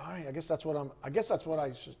say, all right, I guess that's what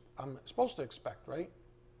I'm supposed to expect, right?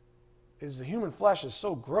 Is the human flesh is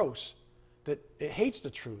so gross that it hates the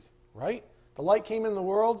truth, right? The light came in the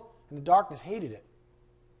world and the darkness hated it.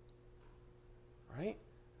 Right?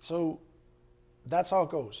 So that's how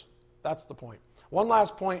it goes. That's the point. One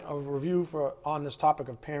last point of review on this topic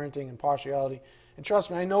of parenting and partiality. And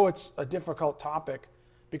trust me, I know it's a difficult topic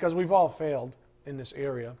because we've all failed in this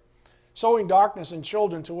area. Sowing darkness in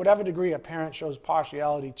children, to whatever degree a parent shows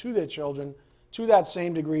partiality to their children, to that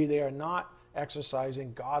same degree they are not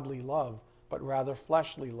exercising godly love, but rather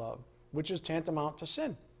fleshly love, which is tantamount to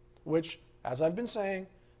sin, which, as I've been saying,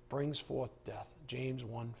 brings forth death. James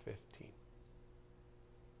 1:15.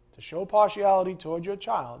 To show partiality toward your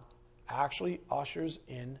child actually ushers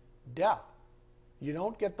in death. You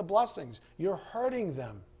don't get the blessings. You're hurting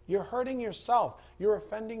them. You're hurting yourself. You're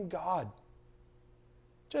offending God.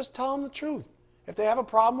 Just tell them the truth. If they have a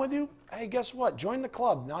problem with you, hey, guess what? Join the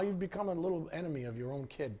club. Now you've become a little enemy of your own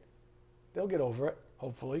kid. They'll get over it,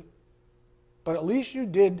 hopefully. But at least you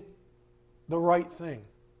did the right thing.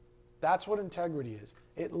 That's what integrity is.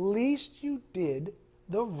 At least you did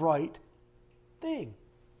the right thing.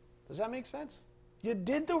 Does that make sense? You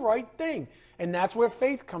did the right thing. And that's where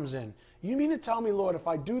faith comes in. You mean to tell me, Lord, if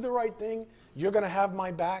I do the right thing, you're going to have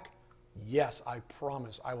my back? Yes, I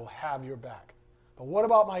promise I will have your back. But what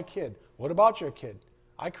about my kid? What about your kid?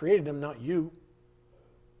 I created them, not you.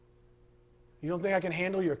 You don't think I can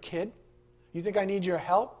handle your kid? You think I need your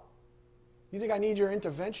help? You think I need your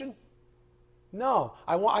intervention? No,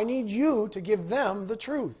 I need you to give them the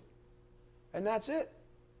truth. And that's it.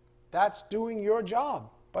 That's doing your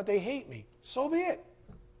job. But they hate me. So be it.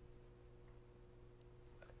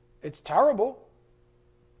 It's terrible.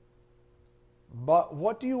 But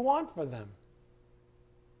what do you want for them?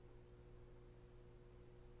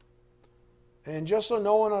 And just so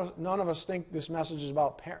none of us think this message is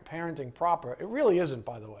about parenting proper, it really isn't,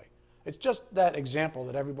 by the way. It's just that example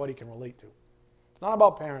that everybody can relate to. It's not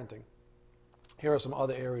about parenting. Here are some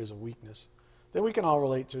other areas of weakness that we can all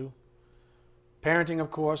relate to. Parenting,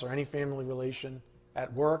 of course, or any family relation.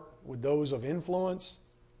 At work, with those of influence.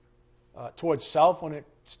 Towards self when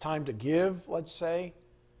it's time to give, let's say.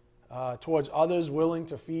 Towards others willing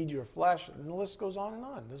to feed your flesh. And the list goes on and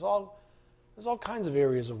on. There's all kinds of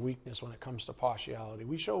areas of weakness when it comes to partiality.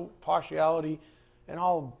 We show partiality in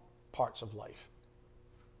all parts of life.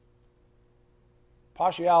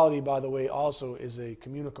 Partiality, by the way, also is a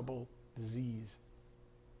communicable disease.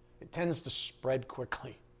 It tends to spread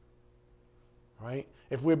quickly. Right?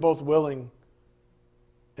 If we're both willing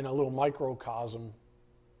in a little microcosm,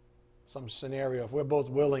 some scenario, if we're both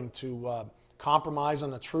willing to compromise on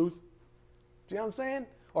the truth, do you know what I'm saying?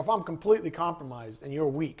 Or if I'm completely compromised and you're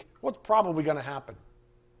weak, what's probably going to happen?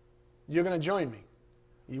 You're going to join me.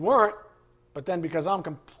 You weren't, but then because I'm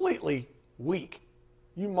completely weak,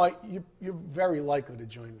 you're very likely to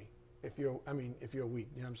join me if you're weak.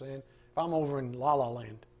 You know what I'm saying? If I'm over in La La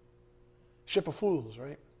Land, ship of fools,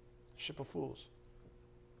 right? Ship of fools.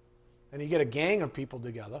 And you get a gang of people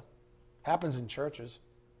together. Happens in churches.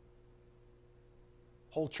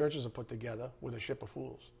 Whole churches are put together with a ship of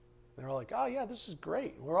fools. And they're like, oh yeah, this is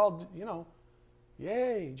great. We're all,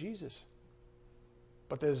 yay, Jesus.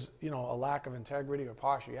 But there's, a lack of integrity or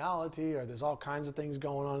partiality, or there's all kinds of things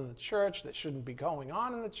going on in the church that shouldn't be going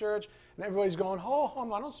on in the church. And everybody's going,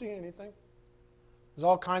 I don't see anything. There's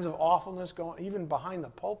all kinds of awfulness going, even behind the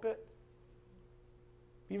pulpit.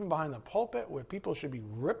 Even behind the pulpit, where people should be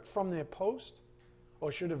ripped from their post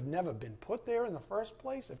or should have never been put there in the first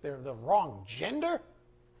place if they're the wrong gender.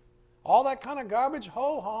 All that kind of garbage,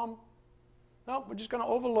 ho-hum. No, we're just going to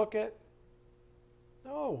overlook it.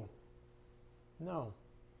 No.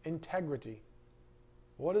 Integrity.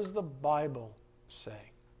 What does the Bible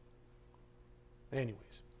say?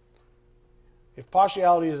 Anyways, if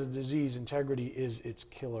partiality is a disease, integrity is its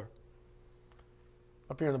killer.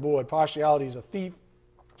 Up here on the board, partiality is a thief.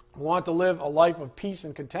 We want to live a life of peace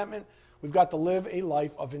and contentment. We've got to live a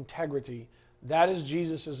life of integrity. That is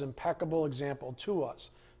Jesus' impeccable example to us.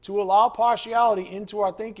 To allow partiality into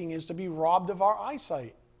our thinking is to be robbed of our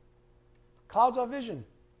eyesight. Clouds our vision.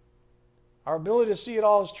 Our ability to see it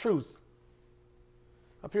all as truth.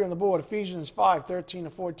 Up here on the board, Ephesians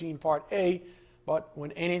 5:13-14, part A. But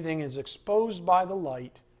when anything is exposed by the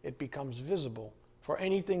light, it becomes visible. For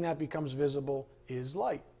anything that becomes visible is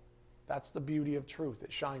light. That's the beauty of truth.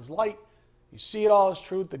 It shines light. You see it all as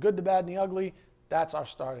truth, the good, the bad, and the ugly. That's our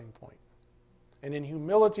starting point. And in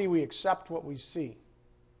humility, we accept what we see.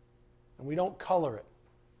 And we don't color it.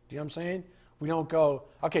 Do you know what I'm saying? We don't go,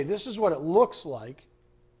 okay, this is what it looks like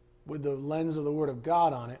with the lens of the Word of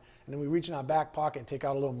God on it. And then we reach in our back pocket and take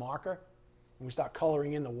out a little marker. And we start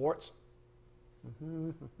coloring in the warts.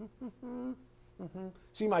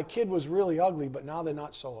 See, my kid was really ugly, but now they're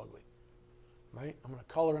not so ugly. Right? I'm going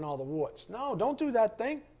to color in all the warts. No, don't do that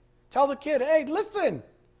thing. Tell the kid, hey, listen.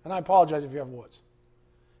 And I apologize if you have warts.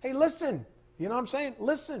 Hey, listen. You know what I'm saying?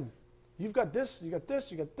 Listen. You've got this, you got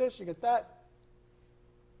this, you got this, you got that.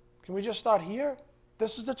 Can we just start here?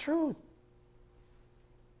 This is the truth.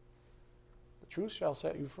 The truth shall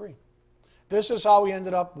set you free. This is how we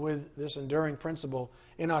ended up with this enduring principle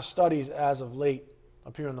in our studies as of late,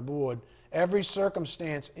 up here on the board. Every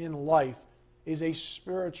circumstance in life is a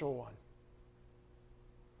spiritual one.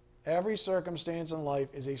 Every circumstance in life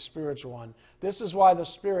is a spiritual one. This is why the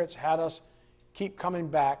spirits had us keep coming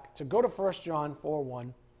back to go to 1 John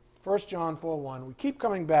 4:1. 1 John 4:1. We keep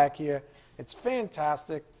coming back here. It's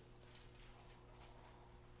fantastic.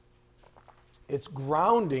 It's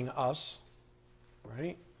grounding us,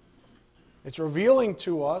 right? It's revealing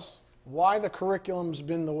to us why the curriculum's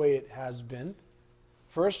been the way it has been.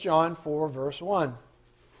 1 John 4, verse 1.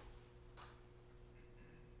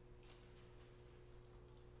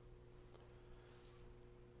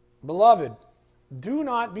 Beloved, do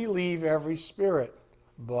not believe every spirit,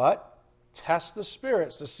 but test the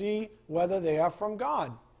spirits to see whether they are from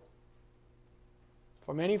God.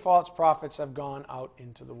 For many false prophets have gone out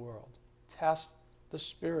into the world. Test the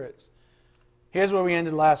spirits. Here's where we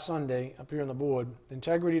ended last Sunday, up here on the board.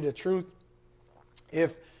 Integrity to truth.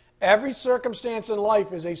 If every circumstance in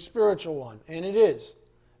life is a spiritual one, and it is,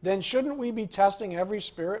 then shouldn't we be testing every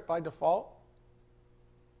spirit by default?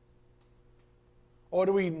 Or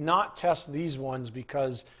do we not test these ones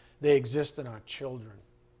because they exist in our children?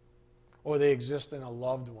 Or they exist in a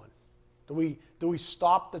loved one? Do we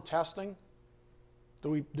stop the testing?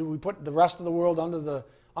 Do we put the rest of the world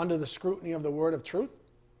under the scrutiny of the word of truth,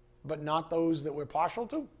 but not those that we're partial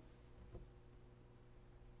to?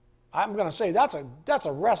 I'm going to say that's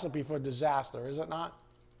a recipe for disaster, is it not?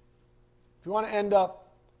 If you want to end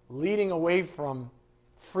up leading away from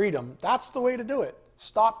freedom, that's the way to do it.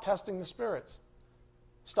 Stop testing the spirits.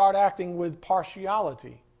 Start acting with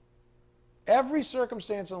partiality. Every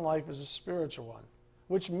circumstance in life is a spiritual one,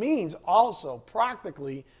 which means also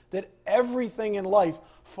practically that everything in life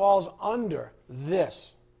falls under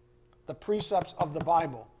this, the precepts of the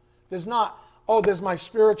Bible. There's not, there's my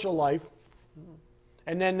spiritual life,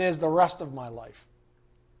 and then there's the rest of my life.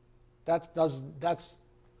 That's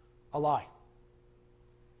a lie.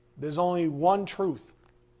 There's only one truth.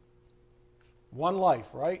 One life,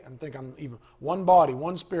 right? I'm even one body,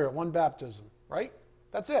 one spirit, one baptism, right?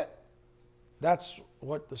 That's it. That's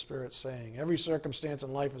what the Spirit's saying. Every circumstance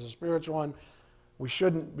in life is a spiritual one. We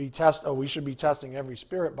should be testing every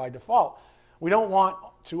spirit by default. We don't want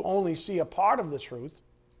to only see a part of the truth.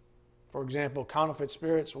 For example, counterfeit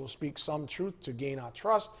spirits will speak some truth to gain our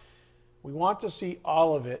trust. We want to see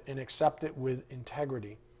all of it and accept it with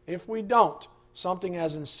integrity. If we don't, something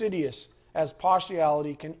as insidious as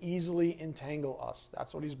partiality can easily entangle us.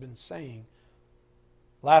 That's what he's been saying.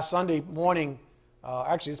 Last Sunday morning,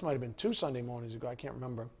 actually this might have been 2 Sunday mornings ago, I can't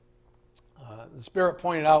remember, the Spirit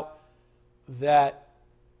pointed out that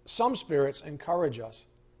some spirits encourage us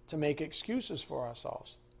to make excuses for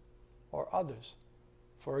ourselves or others.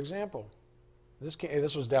 For example,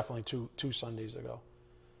 this was definitely two Sundays ago.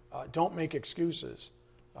 Don't make excuses.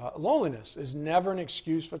 Loneliness is never an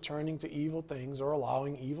excuse for turning to evil things or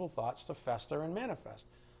allowing evil thoughts to fester and manifest,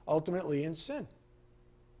 ultimately in sin.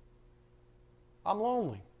 I'm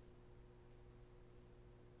lonely.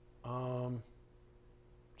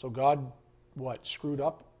 So God, screwed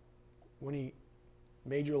up when He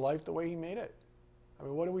made your life the way He made it? I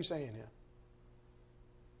mean, what are we saying here?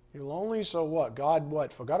 You're lonely, so what?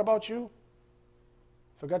 God, forgot about you?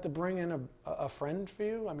 Forgot to bring in a friend for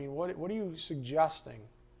you? I mean, what are you suggesting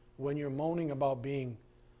when you're moaning about being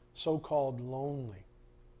so-called lonely?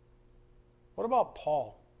 What about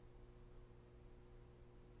Paul?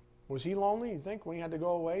 Was he lonely, you think, when he had to go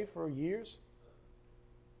away for years?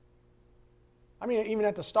 I mean, even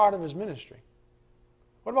at the start of his ministry.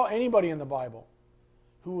 What about anybody in the Bible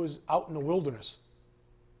who was out in the wilderness?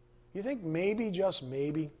 You think maybe, just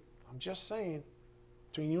maybe, I'm just saying,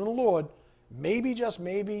 between you and the Lord, maybe, just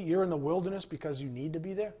maybe, you're in the wilderness because you need to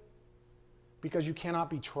be there? Because you cannot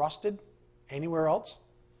be trusted anywhere else?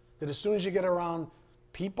 That as soon as you get around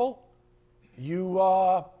people, you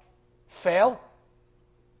fail?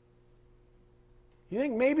 You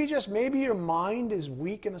think maybe, just maybe, your mind is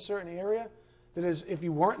weak in a certain area? That is, if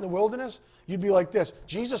you weren't in the wilderness, you'd be like this: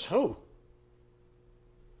 Jesus who?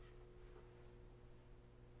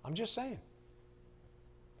 I'm just saying.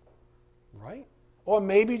 Right? Or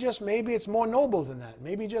maybe, just maybe, it's more noble than that.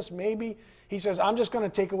 Maybe, just maybe, He says, I'm just going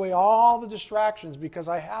to take away all the distractions because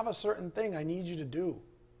I have a certain thing I need you to do.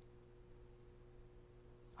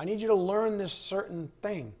 I need you to learn this certain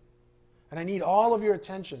thing. And I need all of your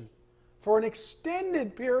attention for an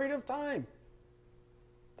extended period of time.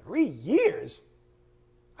 3 years?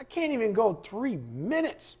 I can't even go 3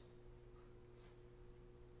 minutes.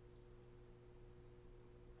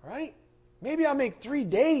 Right? Maybe I'll make 3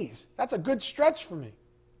 days. That's a good stretch for me.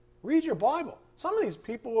 Read your Bible. Some of these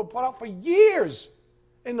people were put out for years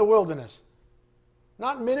in the wilderness.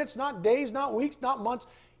 Not minutes, not days, not weeks, not months.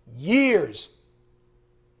 Years.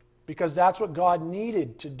 Because that's what God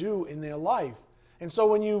needed to do in their life. And so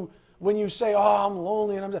when you say, I'm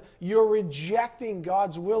lonely, and you're rejecting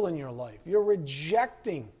God's will in your life. You're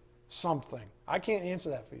rejecting something. I can't answer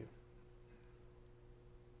that for you.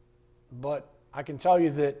 But I can tell you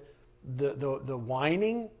that the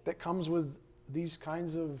whining that comes with these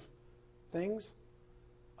kinds of things,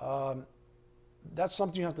 that's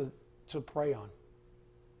something you have to pray on.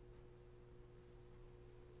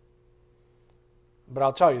 But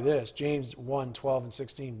I'll tell you this, James 1, 12 and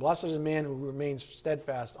 16. Blessed is the man who remains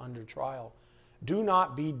steadfast under trial. Do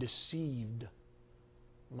not be deceived,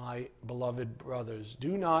 my beloved brothers.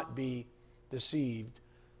 Do not be deceived.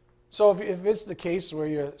 So if it's the case where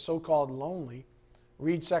you're so-called lonely,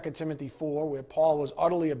 read 2 Timothy 4, where Paul was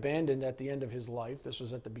utterly abandoned at the end of his life. This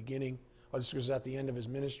was at the beginning, or this was at the end of his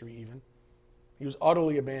ministry even. He was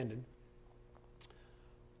utterly abandoned.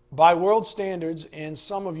 By world standards, and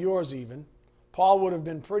some of yours even, Paul would have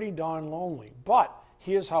been pretty darn lonely. But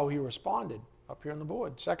here's how he responded up here on the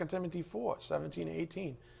board. 2 Timothy 4, 17 and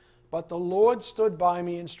 18. But the Lord stood by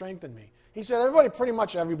me and strengthened me. He said, pretty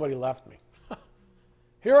much everybody left me.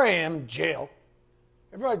 Here I am in jail.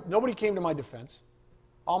 Nobody came to my defense.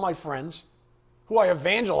 All my friends, who I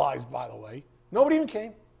evangelized, by the way, nobody even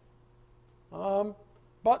came.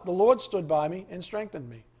 But the Lord stood by me and strengthened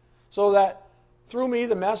me, so that through me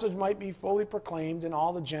the message might be fully proclaimed and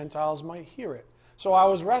all the Gentiles might hear it. So I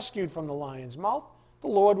was rescued from the lion's mouth. The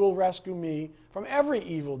Lord will rescue me from every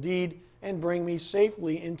evil deed and bring me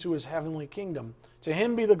safely into his heavenly kingdom. To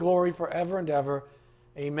him be the glory forever and ever.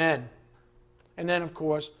 Amen. And then, of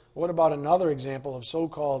course, what about another example of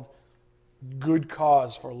so-called good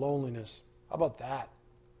cause for loneliness? How about that?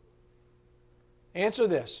 Answer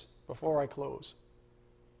this before I close.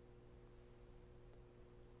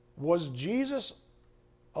 Was Jesus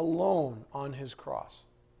alone on his cross?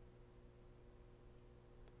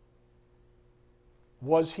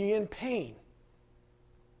 Was he in pain?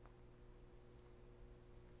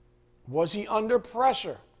 Was he under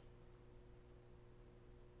pressure?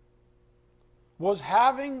 What was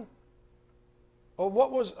happening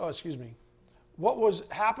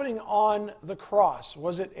on the cross?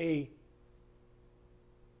 Was it a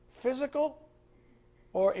physical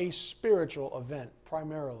or a spiritual event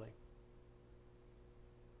primarily?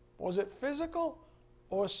 Was it physical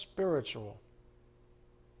or spiritual?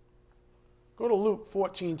 Go to Luke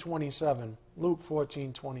 14:27. Luke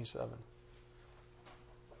 14:27.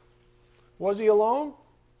 Was he alone?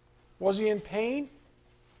 Was he in pain?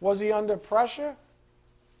 Was he under pressure?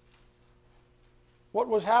 What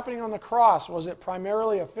was happening on the cross? Was it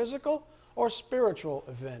primarily a physical or spiritual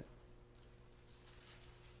event?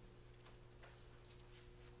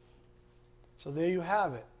 So there you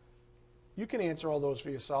have it. You can answer all those for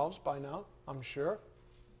yourselves by now, I'm sure.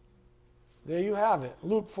 There you have it.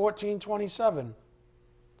 Luke 14:27.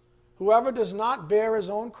 Whoever does not bear his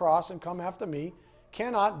own cross and come after me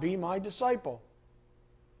cannot be my disciple.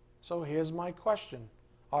 So here's my question.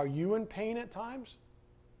 Are you in pain at times?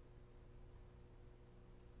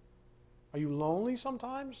 Are you lonely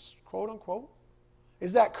sometimes, quote unquote?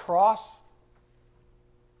 Is that cross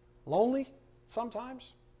lonely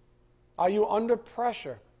sometimes? Are you under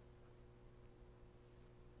pressure?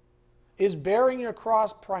 Is bearing your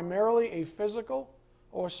cross primarily a physical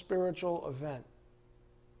or spiritual event?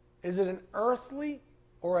 Is it an earthly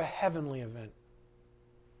or a heavenly event?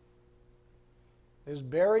 Is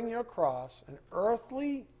bearing your cross an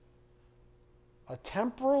earthly, a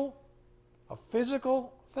temporal, a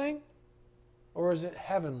physical thing? Or is it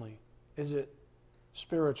heavenly? Is it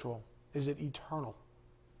spiritual? Is it eternal?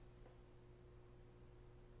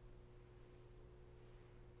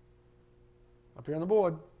 Up here on the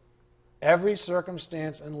board, every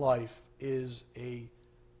circumstance in life is a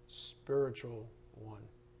spiritual one.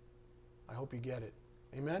 I hope you get it.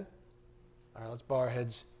 Amen? All right, let's bow our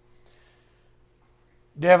heads.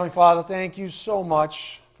 Dear Heavenly Father, thank you so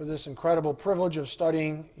much for this incredible privilege of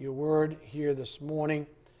studying your word here this morning.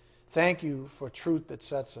 Thank you for truth that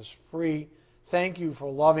sets us free. Thank you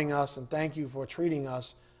for loving us, and thank you for treating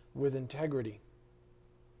us with integrity.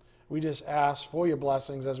 We just ask for your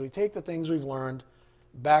blessings as we take the things we've learned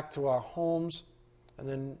back to our homes, and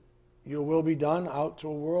then your will be done out to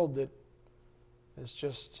a world that is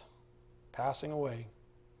just passing away.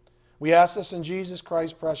 We ask this in Jesus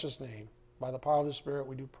Christ's precious name. By the power of the Spirit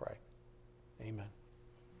we do pray. Amen.